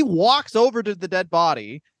 He walks over to the dead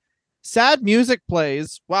body. Sad music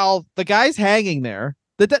plays while the guy's hanging there.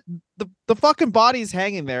 The fucking body's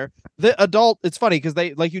hanging there. The adult, it's funny because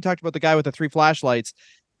they, like you talked about the guy with the 3 flashlights,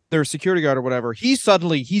 their security guard or whatever. He's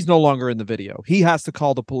no longer in the video. He has to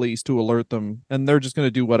call the police to alert them, and they're just going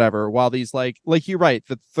to do whatever. While these like you're right,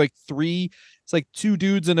 it's like 2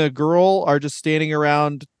 dudes and a girl are just standing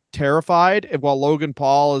around terrified, and while Logan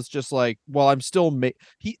Paul is just like, well, I'm still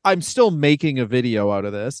making a video out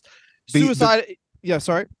of this. Suicide. Yeah,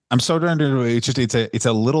 sorry. I'm so trying to. It's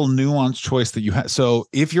a little nuanced choice that you have. So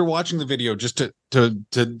if you're watching the video, just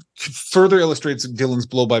to further illustrate Dylan's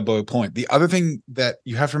blow by blow point, the other thing that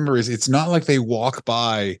you have to remember is it's not like they walk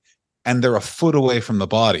by and they're a foot away from the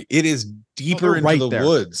body. It is deeper they're into right the there.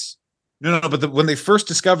 woods. No, but when they first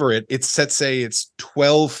discover it, it's say it's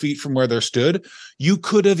 12 feet from where they're stood. You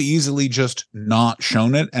could have easily just not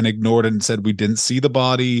shown it and ignored it and said we didn't see the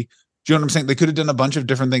body. Do you know what I'm saying? They could have done a bunch of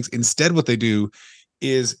different things. Instead, what they do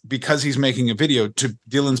is, because he's making a video, to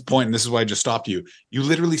Dylan's point, and this is why I just stopped you, you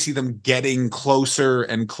literally see them getting closer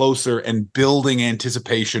and closer and building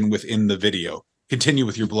anticipation within the video. Continue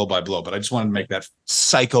with your blow by blow, but I just wanted to make that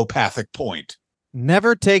psychopathic point.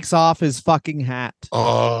 Never takes off his fucking hat.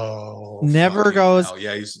 Oh, never goes. Hell.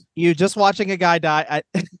 Yeah, you're just watching a guy die.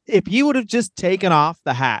 If he would have just taken off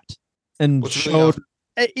the hat and showed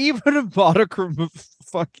even a modicum of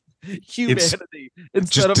fucking humanity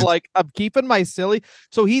instead of like, I'm keeping my silly.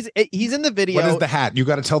 So he's in the video. What is the hat? You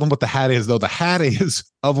got to tell them what the hat is, though. The hat is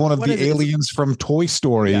of one of the aliens from Toy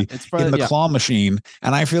Story in the claw machine,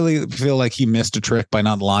 and I feel like he missed a trick by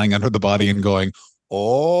not lying under the body and going,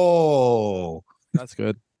 "Oh, that's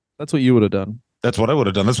good." That's what you would have done. That's what I would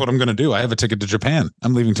have done. That's what I'm going to do. I have a ticket to Japan.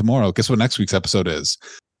 I'm leaving tomorrow. Guess what next week's episode is?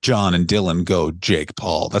 John and Dylan go Jake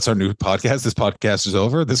Paul. That's our new podcast. This podcast is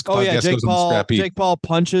over. This podcast goes on the scrappy. Jake Paul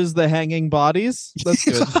punches the hanging bodies. That's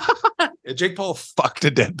good. Jake Paul fucked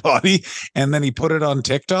a dead body, and then he put it on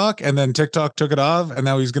TikTok, and then TikTok took it off, and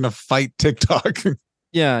now he's going to fight TikTok.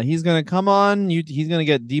 Yeah, he's going to come on. He's going to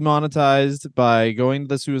get demonetized by going to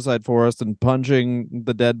the suicide forest and punching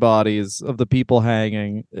the dead bodies of the people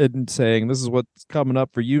hanging and saying, "This is what's coming up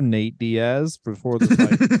for you, Nate Diaz," before the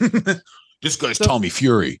fight. This guy's Tommy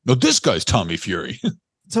Fury. No, this guy's Tommy Fury.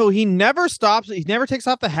 So he never stops. He never takes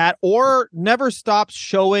off the hat or never stops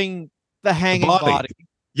showing the hanging body.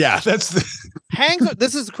 Yeah, that's the hangs.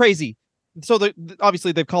 This is crazy. So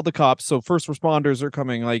obviously they've called the cops. So first responders are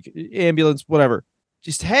coming, like ambulance, whatever.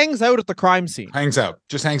 Just hangs out at the crime scene.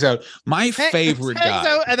 Just hangs out. My favorite guy. Hangs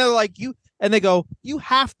out, and they're like, and they go, "You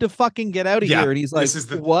have to fucking get out of here." And he's like,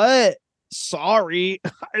 "What? Sorry,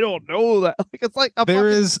 I don't know that." Like, it's like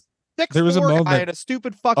there was a moment guy in a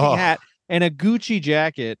stupid fucking hat and a Gucci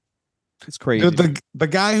jacket. It's crazy. The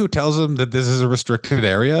guy who tells him that this is a restricted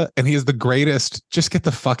area, and he is the greatest just get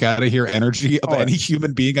the fuck out of here energy of any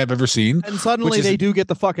human being I've ever seen. And suddenly they do get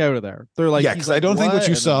the fuck out of there. They're like, yeah, because I don't think what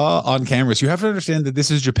you saw on cameras, you have to understand that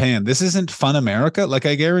this is Japan. This isn't fun America. Like,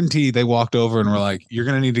 I guarantee they walked over and were like, "You're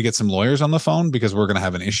going to need to get some lawyers on the phone because we're going to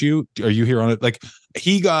have an issue. Are you here on it?" Like,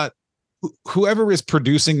 he got whoever is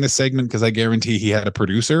producing this segment, because I guarantee he had a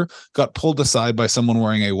producer, got pulled aside by someone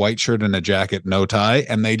wearing a white shirt and a jacket, no tie,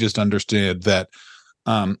 and they just understood that.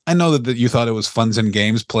 I know that you thought it was funs and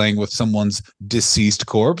games playing with someone's deceased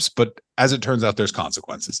corpse, but as it turns out, there's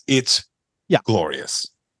consequences. It's glorious.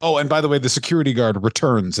 Oh, and by the way, the security guard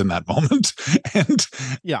returns in that moment, and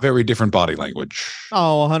very different body language.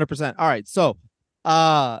 Oh, 100%. All right, so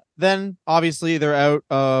then obviously they're out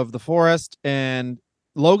of the forest, and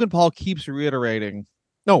Logan Paul keeps reiterating,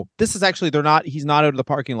 no, this is actually, he's not out of the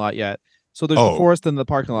parking lot yet. So there's the forest in the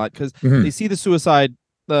parking lot, because they see the suicide,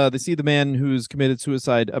 they see the man who's committed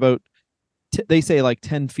suicide about, they say like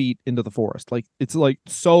 10 feet into the forest. Like, it's like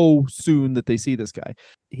so soon that they see this guy.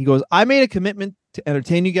 He goes, "I made a commitment to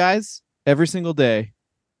entertain you guys every single day.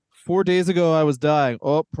 4 days ago, I was dying."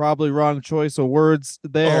 Oh, probably wrong choice of words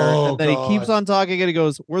there. And then he keeps on talking, and he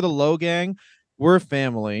goes, "We're the Low Gang. We're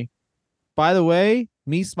family. By the way,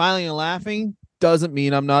 me smiling and laughing doesn't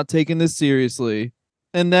mean I'm not taking this seriously."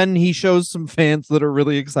 And then he shows some fans that are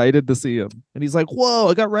really excited to see him. And he's like, "Whoa,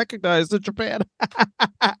 I got recognized in Japan."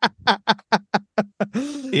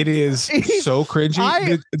 It is so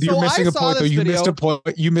cringy. You're missing a point, though.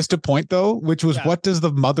 You missed a point, though, which was, what does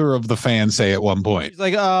the mother of the fan say at one point? He's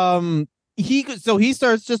like, he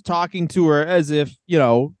starts just talking to her as if,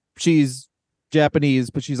 she's Japanese,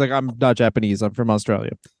 but she's like, "I'm not Japanese. I'm from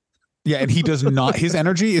Australia." Yeah, and he does not. His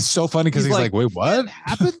energy is so funny because he's like, "Wait, what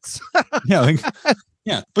happens?"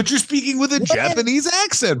 Yeah, but you're speaking with a Japanese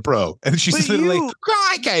accent, bro. And she's literally like,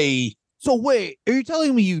 "Crikey!" So wait, are you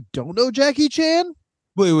telling me you don't know Jackie Chan?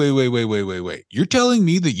 Wait. You're telling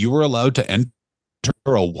me that you were allowed to enter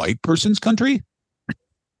a white person's country?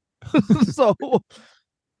 So,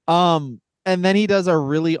 and then he does a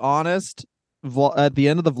really honest at the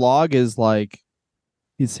end of the vlog is like,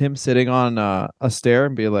 he's him sitting on a stair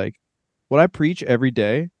and be like, "What I preach every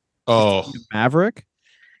day, Maverick.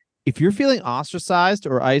 If you're feeling ostracized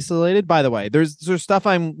or isolated," by the way, there's stuff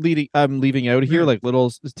I'm leaving out here, like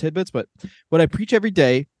little tidbits, but what I preach every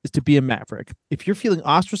day is to be a maverick. If you're feeling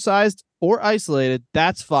ostracized or isolated,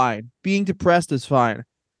 that's fine. Being depressed is fine.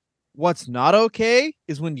 What's not okay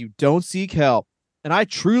is when you don't seek help. And I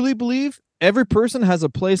truly believe every person has a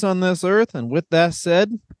place on this earth. And with that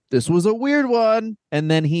said, this was a weird one.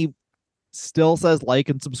 And then he still says like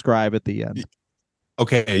and subscribe at the end.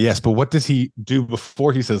 Okay, yes, but what does he do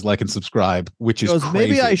before he says like and subscribe, which is Goes, crazy?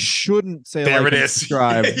 maybe I shouldn't say There like it and is.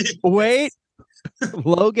 subscribe. Wait,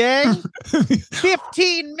 Logan,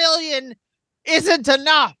 15 million isn't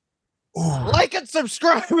enough. Like and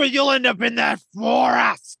subscribe or you'll end up in that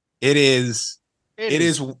forest. It is. It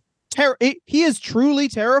is. He is truly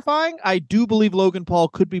terrifying. I do believe Logan Paul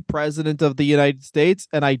could be president of the United States,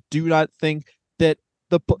 and I do not think that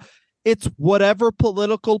it's whatever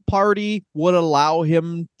political party would allow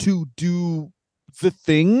him to do the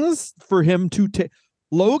things for him to take.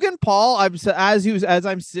 Logan Paul, as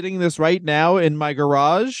I'm sitting this right now in my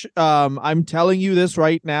garage, I'm telling you this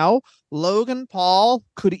right now. Logan Paul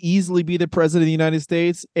could easily be the president of the United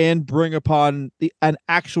States and bring upon an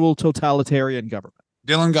actual totalitarian government.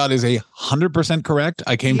 Dylan God is 100% correct.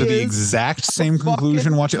 I came to the exact same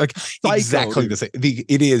conclusion watching, like exactly the same.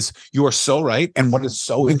 It is. You are so right. And what is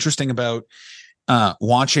so interesting about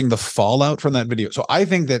watching the fallout from that video? So I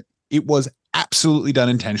think that it was absolutely done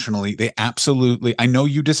intentionally. They absolutely, I know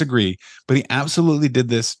you disagree, but he absolutely did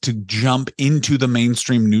this to jump into the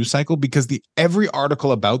mainstream news cycle because every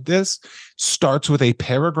article about this starts with a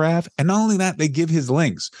paragraph. And not only that, they give his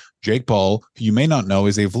links. Jake Paul, who you may not know,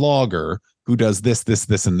 is a vlogger who does this,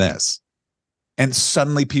 and this. And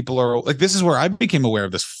suddenly people are like, this is where I became aware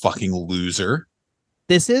of this fucking loser.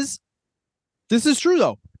 This is true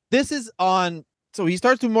though. This is on. So he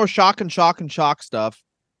starts doing more shock stuff.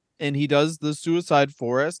 And he does the suicide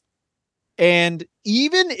forest. And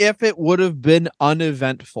even if it would have been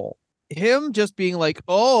uneventful, him just being like,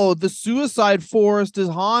 oh, the suicide forest is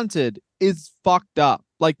haunted is fucked up.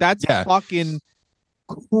 Like that's fucking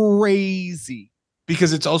crazy.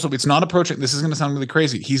 Because it's not approaching. This is going to sound really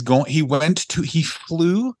crazy. He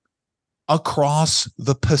flew across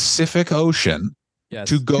the Pacific Ocean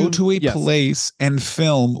to go to a place and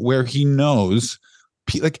film where he knows,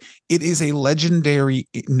 like, it is a legendary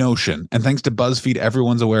notion. And thanks to BuzzFeed,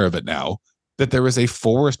 everyone's aware of it now, that there is a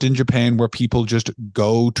forest in Japan where people just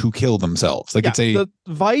go to kill themselves. Like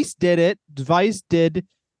Vice did it. Vice did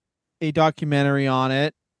a documentary on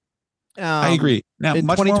it. I agree. Now, in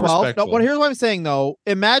much 2012. more respectful. Here's what I'm saying though.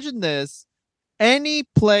 Imagine this: any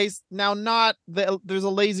place now, there's a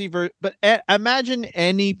lazy version, but imagine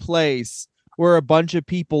any place where a bunch of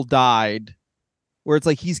people died, where it's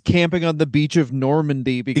like he's camping on the beach of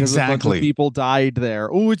Normandy because a bunch of people died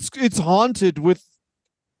there. Oh, it's haunted with.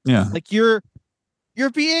 Yeah, like you're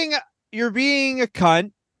being a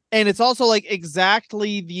cunt. And it's also like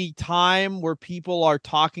exactly the time where people are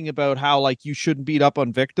talking about how like you shouldn't beat up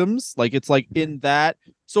on victims. Like it's like in that.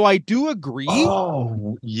 So I do agree.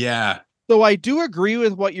 Oh, yeah. So I do agree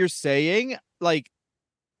with what you're saying. Like,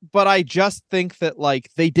 but I just think that like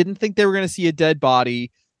they didn't think they were going to see a dead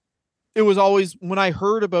body. It was always when I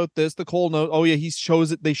heard about this, the Cole note. Oh yeah,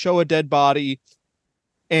 they show a dead body,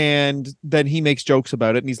 and then he makes jokes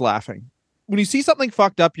about it and he's laughing. When you see something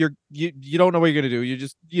fucked up, you don't know what you're gonna do. You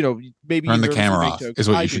just maybe turn the camera off is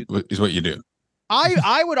what you do.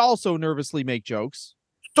 I would also nervously make jokes.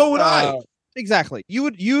 So would I. Exactly. You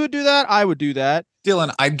would do that. I would do that.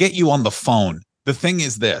 Dylan, I'd get you on the phone. The thing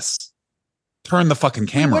is this: turn the fucking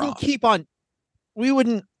camera off. We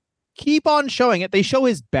wouldn't keep on showing it. They show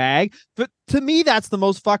his bag, but to me, that's the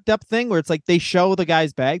most fucked up thing. Where it's like they show the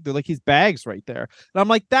guy's bag. They're like his bag's right there, and I'm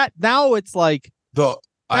like that. Now it's like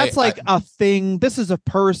that's a thing. This is a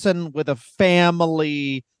person with a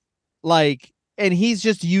family, like, and he's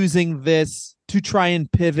just using this to try and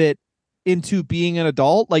pivot into being an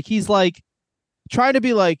adult. Like he's like trying to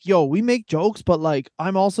be like, yo, we make jokes, but like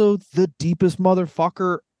I'm also the deepest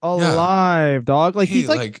motherfucker alive, dog. Like he's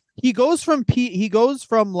like he goes from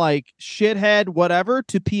like shithead whatever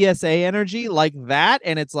to PSA energy like that,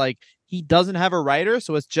 and it's like he doesn't have a writer,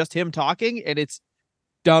 so it's just him talking, and it's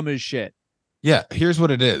dumb as shit. Yeah, here's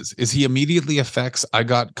what it is he immediately affects, I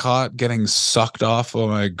got caught getting sucked off of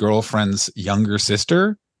my girlfriend's younger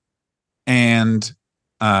sister, and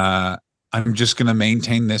I'm just going to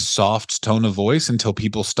maintain this soft tone of voice until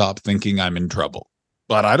people stop thinking I'm in trouble.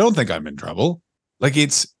 But I don't think I'm in trouble. Like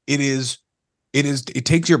it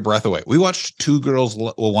takes your breath away. We watched Two Girls,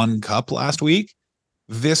 One Cup last week.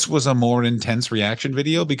 This was a more intense reaction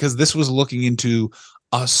video because this was looking into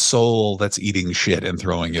a soul that's eating shit and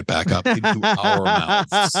throwing it back up into our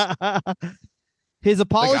mouths. His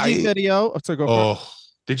apology video.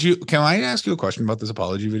 Can I ask you a question about this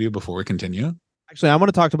apology video before we continue? Actually, I want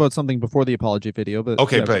to talk about something before the apology video, but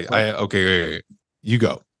okay. You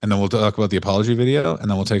go. And then we'll talk about the apology video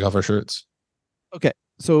and then we'll take off our shirts. Okay.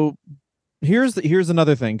 So here's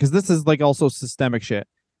another thing, because this is like also systemic shit.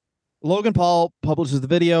 Logan Paul publishes the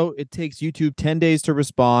video. It takes YouTube 10 days to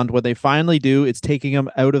respond. When they finally do, it's taking him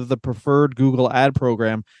out of the preferred Google ad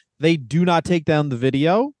program. They do not take down the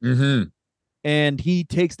video, and he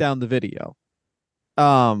takes down the video.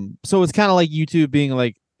 So it's kind of like YouTube being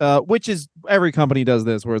like, which is every company does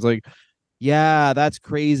this, where it's like, yeah, that's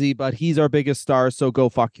crazy, but he's our biggest star, so go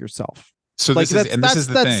fuck yourself. So Like, this is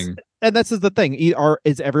the thing. And this is the thing.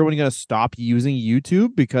 Is everyone going to stop using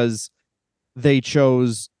YouTube because they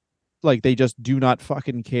chose, like, they just do not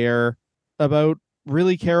fucking care about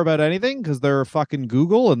anything because they're fucking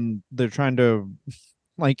Google and they're trying to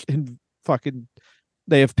like fucking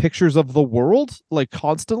they have pictures of the world like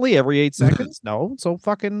constantly every 8 seconds? No. So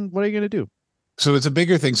fucking what are you going to do? So it's a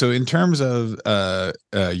bigger thing. So in terms of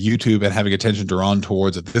YouTube and having attention drawn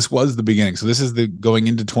towards it, this was the beginning. So this is the going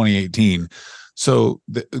into 2018. So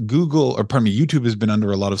the YouTube has been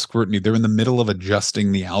under a lot of scrutiny. They're in the middle of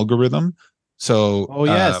adjusting the algorithm. So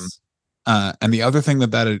and the other thing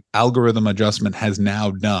that algorithm adjustment has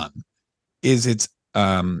now done is it's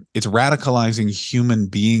radicalizing human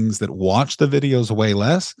beings that watch the videos way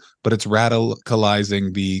less, but it's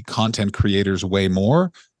radicalizing the content creators way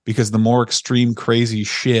more. Because the more extreme, crazy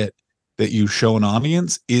shit that you show an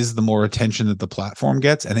audience is the more attention that the platform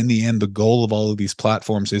gets. And in the end, the goal of all of these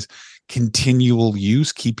platforms is continual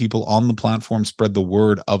use, keep people on the platform, spread the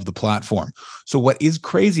word of the platform. So what is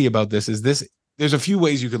crazy about this is there's a few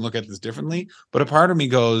ways you can look at this differently, but a part of me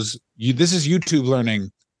goes, this is YouTube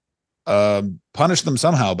learning, punish them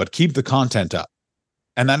somehow, but keep the content up.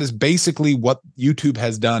 And that is basically what YouTube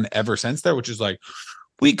has done ever since there, which is like,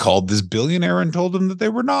 we called this billionaire and told them that they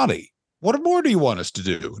were naughty. What more do you want us to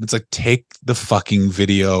do? And it's like, take the fucking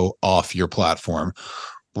video off your platform.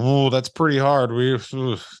 Oh, that's pretty hard. It's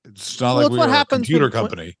not like we're a computer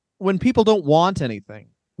company. When people don't want anything.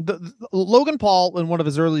 Logan Paul, in one of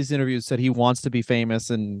his earliest interviews, said he wants to be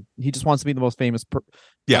famous and he just wants to be the most famous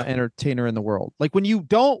entertainer in the world. Like, when you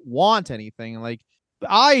don't want anything, like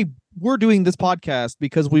we're doing this podcast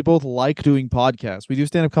because we both like doing podcasts. We do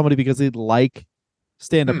stand-up comedy because we like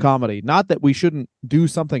stand-up comedy. Not that we shouldn't do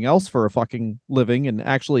something else for a fucking living and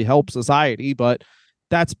actually help society, but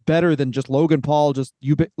that's better than just Logan Paul.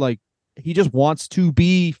 He just wants to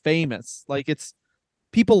be famous. Like, it's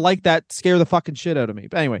people like that scare the fucking shit out of me.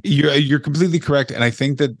 But anyway, you're completely correct, and I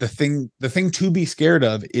think that the thing to be scared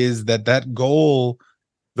of is that goal.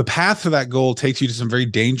 The path to that goal takes you to some very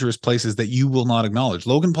dangerous places that you will not acknowledge.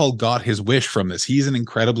 Logan Paul got his wish from this. He's an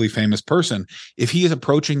incredibly famous person. If he is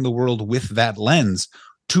approaching the world with that lens,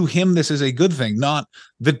 to him, this is a good thing. Not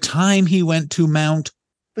the time he went to Mount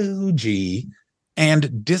Fuji and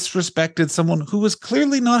disrespected someone who was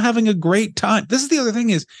clearly not having a great time. This is the other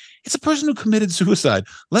thing is, it's a person who committed suicide.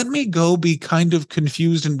 Let me go be kind of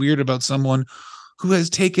confused and weird about someone who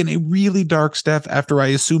has taken a really dark step after, I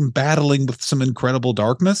assume, battling with some incredible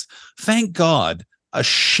darkness. Thank God a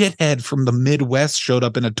shithead from the Midwest showed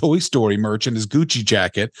up in a Toy Story merch in his Gucci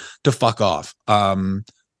jacket to fuck off. I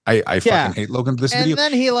fucking hate Logan. This video. And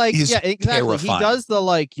then he exactly. Terrifying. He does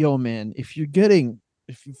the yo, man, if you're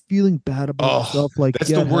feeling bad about yourself,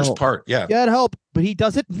 that's the worst part. Yeah. Get help. But he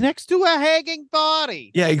does it next to a hanging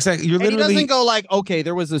body. Yeah, exactly. He doesn't go like, okay,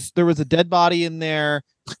 there was a dead body in there.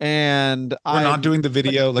 And we're not doing the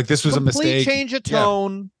video. Like, this was a mistake. Change of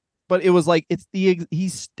tone, but it was like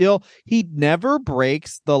he never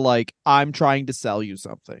breaks the I'm trying to sell you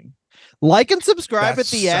something. Like and subscribe at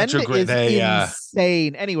the end is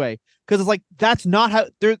insane. Anyway, because it's like that's not how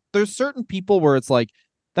there's certain people where it's like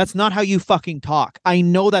that's not how you fucking talk. I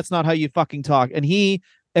know that's not how you fucking talk, and he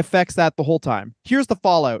affects that the whole time. Here's the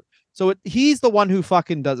fallout. So he's the one who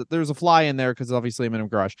fucking does it. There's a fly in there because obviously I'm in a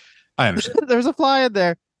garage. I understand. There's a fly in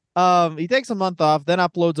there. He takes a month off, then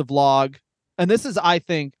uploads a vlog. And this is, I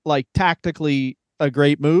think, like tactically a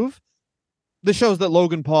great move. This shows that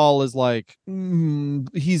Logan Paul is like,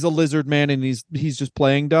 he's a lizard man and he's just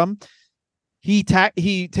playing dumb. He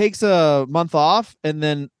takes a month off and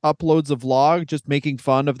then uploads a vlog just making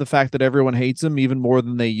fun of the fact that everyone hates him even more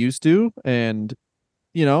than they used to. And,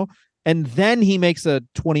 and then he makes a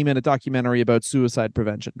 20-minute documentary about suicide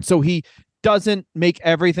prevention. So he doesn't make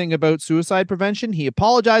everything about suicide prevention. He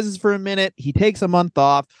apologizes for a minute. He takes a month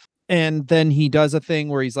off. And then he does a thing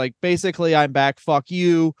where he's like, basically, I'm back. Fuck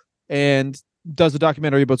you. And does a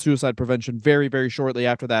documentary about suicide prevention very, very shortly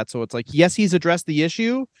after that. So it's like, yes, he's addressed the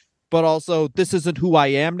issue, but also this isn't who I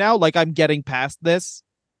am now. Like, I'm getting past this.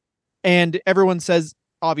 And everyone says,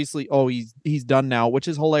 obviously, oh, he's done now, which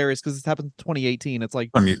is hilarious because this happened in 2018. It's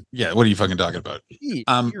like, I mean, yeah, what are you fucking talking about?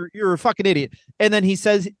 You're a fucking idiot. And then he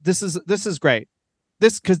says, this is great.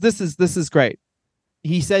 This is great.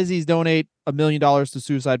 He says he's donate $1 million to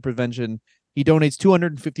suicide prevention. He donates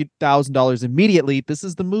 $250,000 immediately. This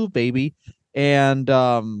is the move, baby. And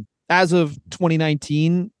as of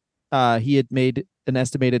 2019, he had made an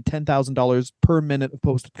estimated $10,000 per minute of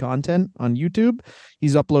posted content on YouTube.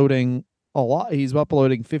 He's uploading a lot. He's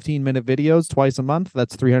uploading 15-minute videos twice a month.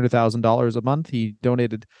 That's $300,000 a month. He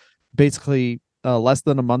donated basically less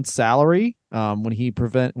than a month's salary when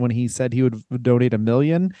he said he would donate $1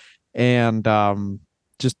 million, and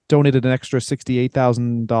just donated an extra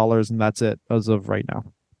 $68,000, and that's it as of right now.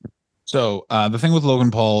 So the thing with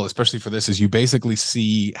Logan Paul, especially for this, is you basically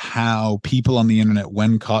see how people on the internet,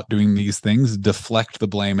 when caught doing these things, deflect the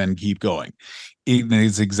blame and keep going. It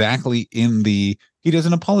is exactly in the, he does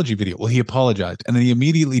an apology video. Well, he apologized. And then he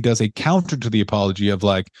immediately does a counter to the apology of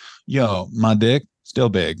like, yo, my dick, still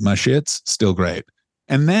big. My shit's still great.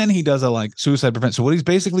 And then he does a like suicide prevention. So what he's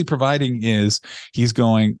basically providing is he's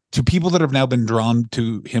going to people that have now been drawn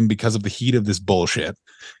to him because of the heat of this bullshit.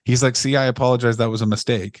 He's like, see, I apologize. That was a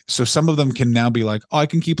mistake. So some of them can now be like, oh, I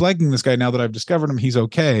can keep liking this guy now that I've discovered him. He's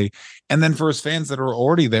okay. And then for his fans that are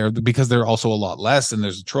already there, because they're also a lot less and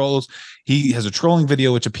there's trolls, he has a trolling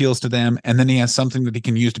video which appeals to them. And then he has something that he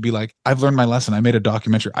can use to be like, I've learned my lesson. I made a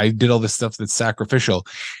documentary. I did all this stuff that's sacrificial.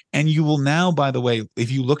 And you will now, by the way,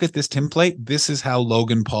 if you look at this template, this is how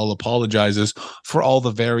Logan Paul apologizes for all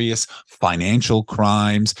the various financial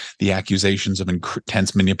crimes, the accusations of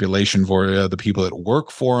intense manipulation for the people that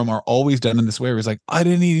work for him are always done in this way. Where he's like, I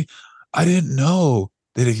didn't know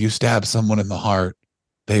that if you stab someone in the heart,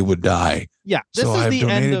 they would die. Yeah. This so is I've the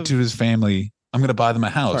donated end of... to his family. I'm going to buy them a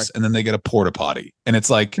house. Sorry. And then they get a porta potty. And it's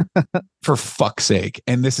like, for fuck's sake.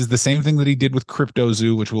 And this is the same thing that he did with Crypto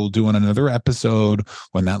Zoo, which we'll do in another episode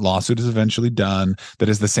when that lawsuit is eventually done. That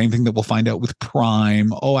is the same thing that we'll find out with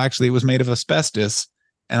Prime. Oh, actually, it was made of asbestos.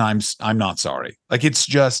 And I'm not sorry. Like, it's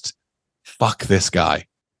just, fuck this guy.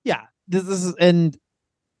 Yeah. This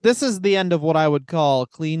is the end of what I would call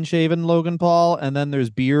clean shaven Logan Paul. And then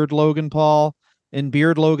there's beard Logan Paul. And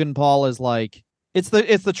beard Logan Paul is like, it's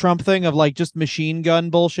the Trump thing of like just machine gun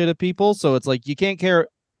bullshit at people. So it's like, you can't care.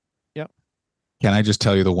 Yeah. Can I just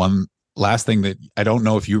tell you the one last thing that I don't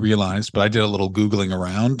know if you realized, but I did a little Googling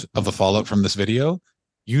around of the fallout from this video.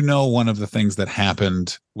 You know, one of the things that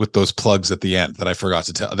happened with those plugs at the end that I forgot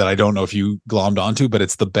to tell, that I don't know if you glommed onto, but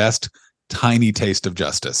it's the best tiny taste of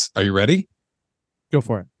justice. Are you ready? Go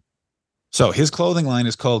for it. So his clothing line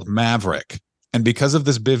is called Maverick. And because of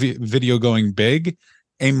this video going big,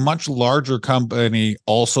 a much larger company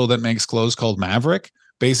also that makes clothes called Maverick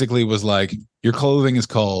basically was like, your clothing is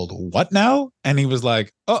called what now? And he was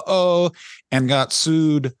like, uh-oh, and got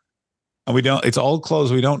sued. And it's all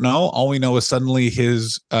clothes we don't know. All we know is suddenly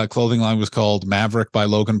his clothing line was called Maverick by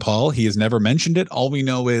Logan Paul. He has never mentioned it. All we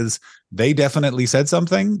know is they definitely said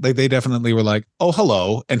something. They definitely were like, oh,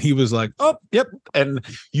 hello. And he was like, oh, yep. And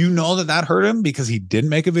you know that hurt him because he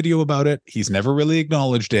didn't make a video about it. He's never really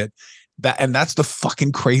acknowledged it. And that's the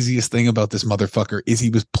fucking craziest thing about this motherfucker is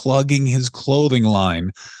he was plugging his clothing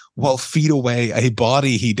line while feet away a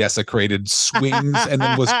body he desecrated swings and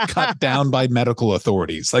then was cut down by medical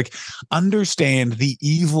authorities. Like, understand the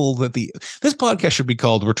evil that this podcast should be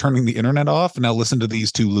called Returning the Internet Off. Now listen to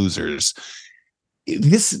these two losers.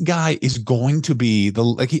 This guy is going to be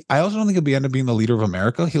I also don't think he'll end up being the leader of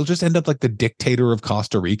America. He'll just end up like the dictator of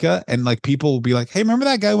Costa Rica. And like people will be like, hey, remember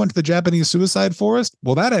that guy who went to the Japanese suicide forest?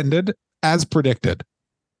 Well, that ended as predicted.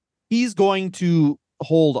 He's going to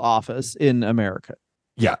hold office in America.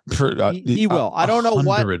 Yeah, he will. I don't know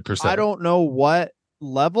 100%. I don't know what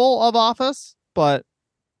level of office, but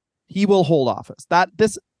he will hold office.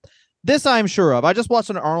 This I'm sure of. I just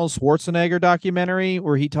watched an Arnold Schwarzenegger documentary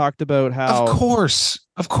where he talked about how... Of course,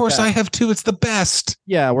 yeah. I have too. It's the best.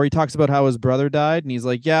 Yeah, where he talks about how his brother died. And he's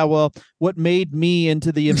like, yeah, well, what made me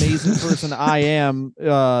into the amazing person I am,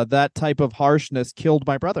 that type of harshness killed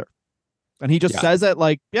my brother. And he just says it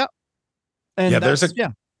like, yeah. And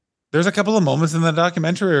there's a couple of moments in the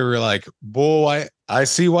documentary where you're like, boy, I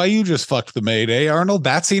see why you just fucked the maid, eh, Arnold?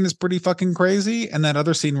 That scene is pretty fucking crazy. And that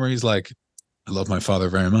other scene where he's like, I love my father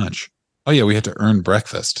very much. Oh, yeah, we had to earn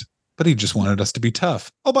breakfast, but he just wanted us to be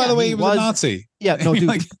tough. Oh, by the way, he was a Nazi. Yeah, no, dude.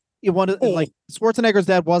 Like, Schwarzenegger's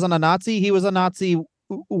dad wasn't a Nazi. He was a Nazi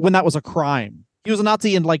when that was a crime. He was a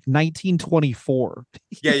Nazi in like 1924.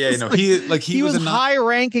 Yeah. No, he was high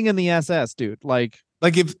ranking in the SS, dude. Like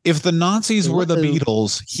if the Nazis were the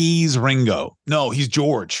Beatles, he's Ringo. No, he's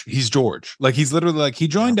George. He's George. Like he's literally like he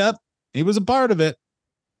joined up. He was a part of it.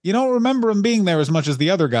 You don't remember him being there as much as the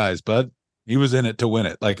other guys, but he was in it to win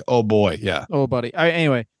it. Like, oh boy, yeah. Oh buddy.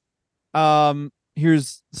 Anyway,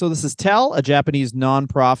 This is TEL, a Japanese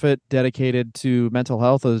nonprofit dedicated to mental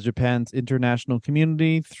health of Japan's international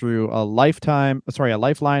community through a lifeline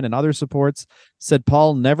and other supports, said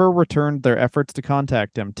Paul never returned their efforts to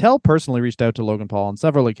contact him. TEL personally reached out to Logan Paul on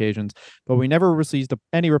several occasions, but we never received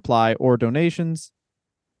any reply or donations.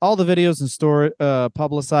 All the videos and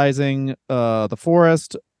publicizing the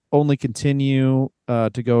forest only continue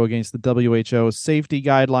to go against the WHO safety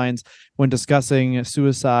guidelines when discussing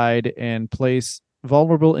suicide and place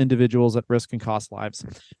vulnerable individuals at risk and cost lives.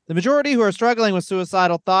 The majority who are struggling with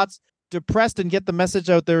suicidal thoughts, depressed, and get the message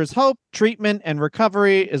out there is hope, treatment, and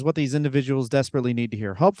recovery is what these individuals desperately need to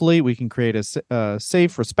hear. Hopefully, we can create a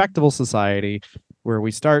safe, respectable society where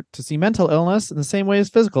we start to see mental illness in the same way as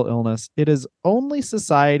physical illness. It is only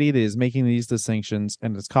society that is making these distinctions,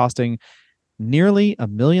 and it's costing nearly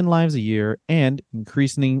 1 million lives a year and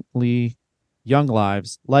increasingly young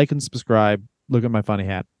lives. Like and subscribe. Look at my funny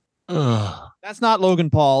hat. That's not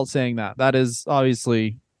Logan Paul saying that. That is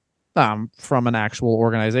obviously from an actual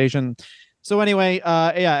organization. So anyway,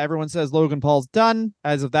 everyone says Logan Paul's done.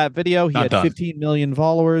 As of that video, he had 15 million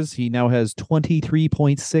followers. He now has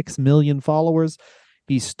 23.6 million followers.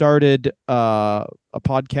 He started a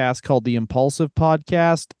podcast called The Impulsive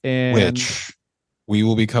Podcast, and which we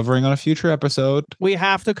will be covering on a future episode. We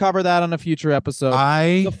have to cover that on a future episode.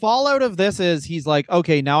 The fallout of this is he's like,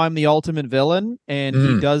 okay, now I'm the ultimate villain, and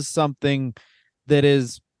he does something that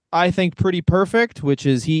is, I think, pretty perfect, which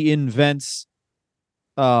is he invents,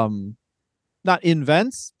 not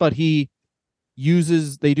invents, but they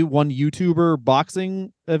do one YouTuber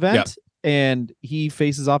boxing event, and he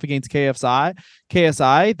faces off against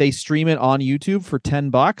KSI. They stream it on YouTube for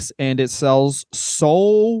 $10, and it sells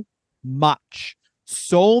so much.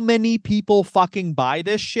 So many people fucking buy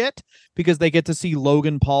this shit because they get to see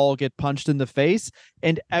Logan Paul get punched in the face.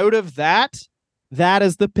 And out of that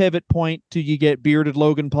is the pivot point to you get bearded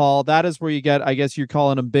Logan Paul. That is where you get, I guess you're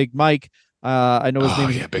calling him Big Mike. I know his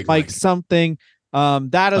name is Big Mike something.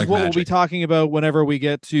 That is like what we'll be talking about whenever we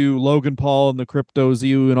get to Logan Paul and the Crypto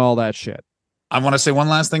Zoo and all that shit. I want to say one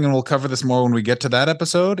last thing, and we'll cover this more when we get to that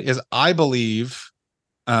episode, is I believe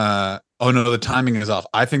the timing is off.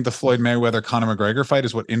 I think the Floyd Mayweather Conor McGregor fight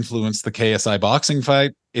is what influenced the KSI boxing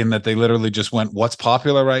fight, in that they literally just went, what's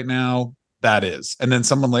popular right now? That is. And then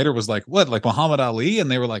someone later was like, what, like Muhammad Ali? And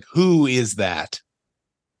they were like, who is that?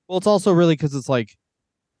 Well, it's also really because it's like,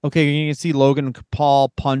 okay, you can see Logan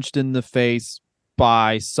Paul punched in the face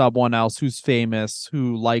by someone else who's famous,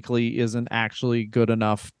 who likely isn't actually good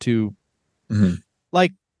enough to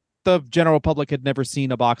like the general public had never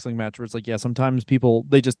seen a boxing match where it's like, yeah, sometimes people,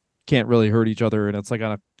 they just can't really hurt each other, and it's like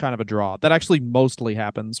on a kind of a draw. That actually mostly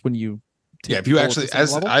happens when you if you actually,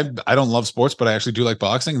 as I don't love sports, but I actually do like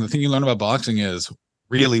boxing, and the thing you learn about boxing is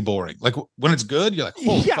really boring. Like when it's good, you're like,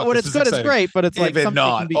 oh, fuck, when it's good, exciting. It's great, but it's like something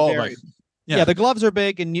not, can be very, the gloves are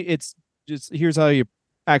big, and it's just, here's how you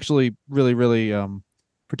actually really, really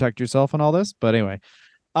protect yourself and all this. But anyway,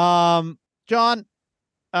 John,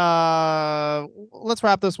 let's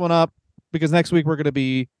wrap this one up, because next week we're going to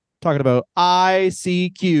be talking about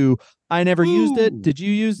ICQ. I never used it. Did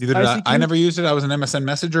you use ICQ? I never used it. I was an MSN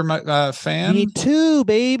Messenger fan. Me too,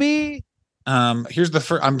 baby. Here's the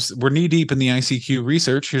first. We're knee deep in the ICQ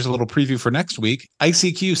research. Here's a little preview for next week.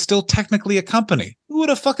 ICQ still technically a company. Who would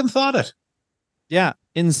have fucking thought it? Yeah,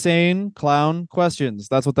 Insane Clown Questions.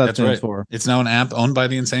 That's what that stands for. It's now an app owned by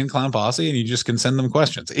the Insane Clown Posse, and you just can send them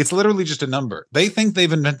questions. It's literally just a number. They think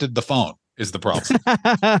they've invented the phone. Is the problem.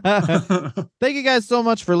 Thank you guys so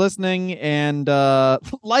much for listening, and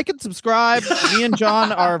like and subscribe. Me and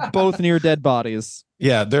John are both near dead bodies.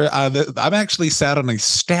 Yeah, I'm actually sat on a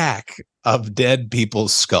stack of dead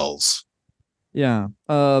people's skulls. Yeah,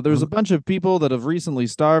 there's a bunch of people that have recently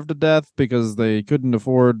starved to death because they couldn't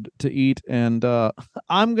afford to eat, and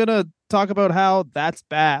I'm gonna talk about how that's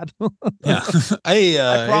bad. Yeah,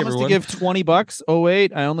 I promised to give $20. Oh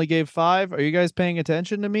wait, I only gave $5. Are you guys paying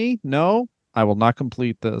attention to me? No, I will not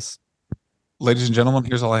complete this. Ladies and gentlemen,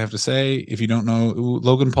 here's all I have to say. If you don't know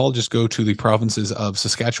Logan Paul, just go to the provinces of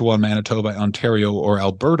Saskatchewan, Manitoba, Ontario, or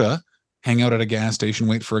Alberta. Hang out at a gas station,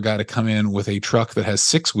 wait for a guy to come in with a truck that has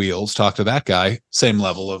 6 wheels. Talk to that guy. Same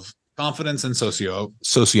level of confidence and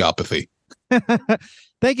sociopathy.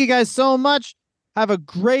 Thank you guys so much. Have a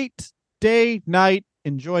great day, night.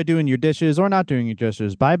 Enjoy doing your dishes or not doing your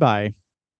dishes. Bye-bye.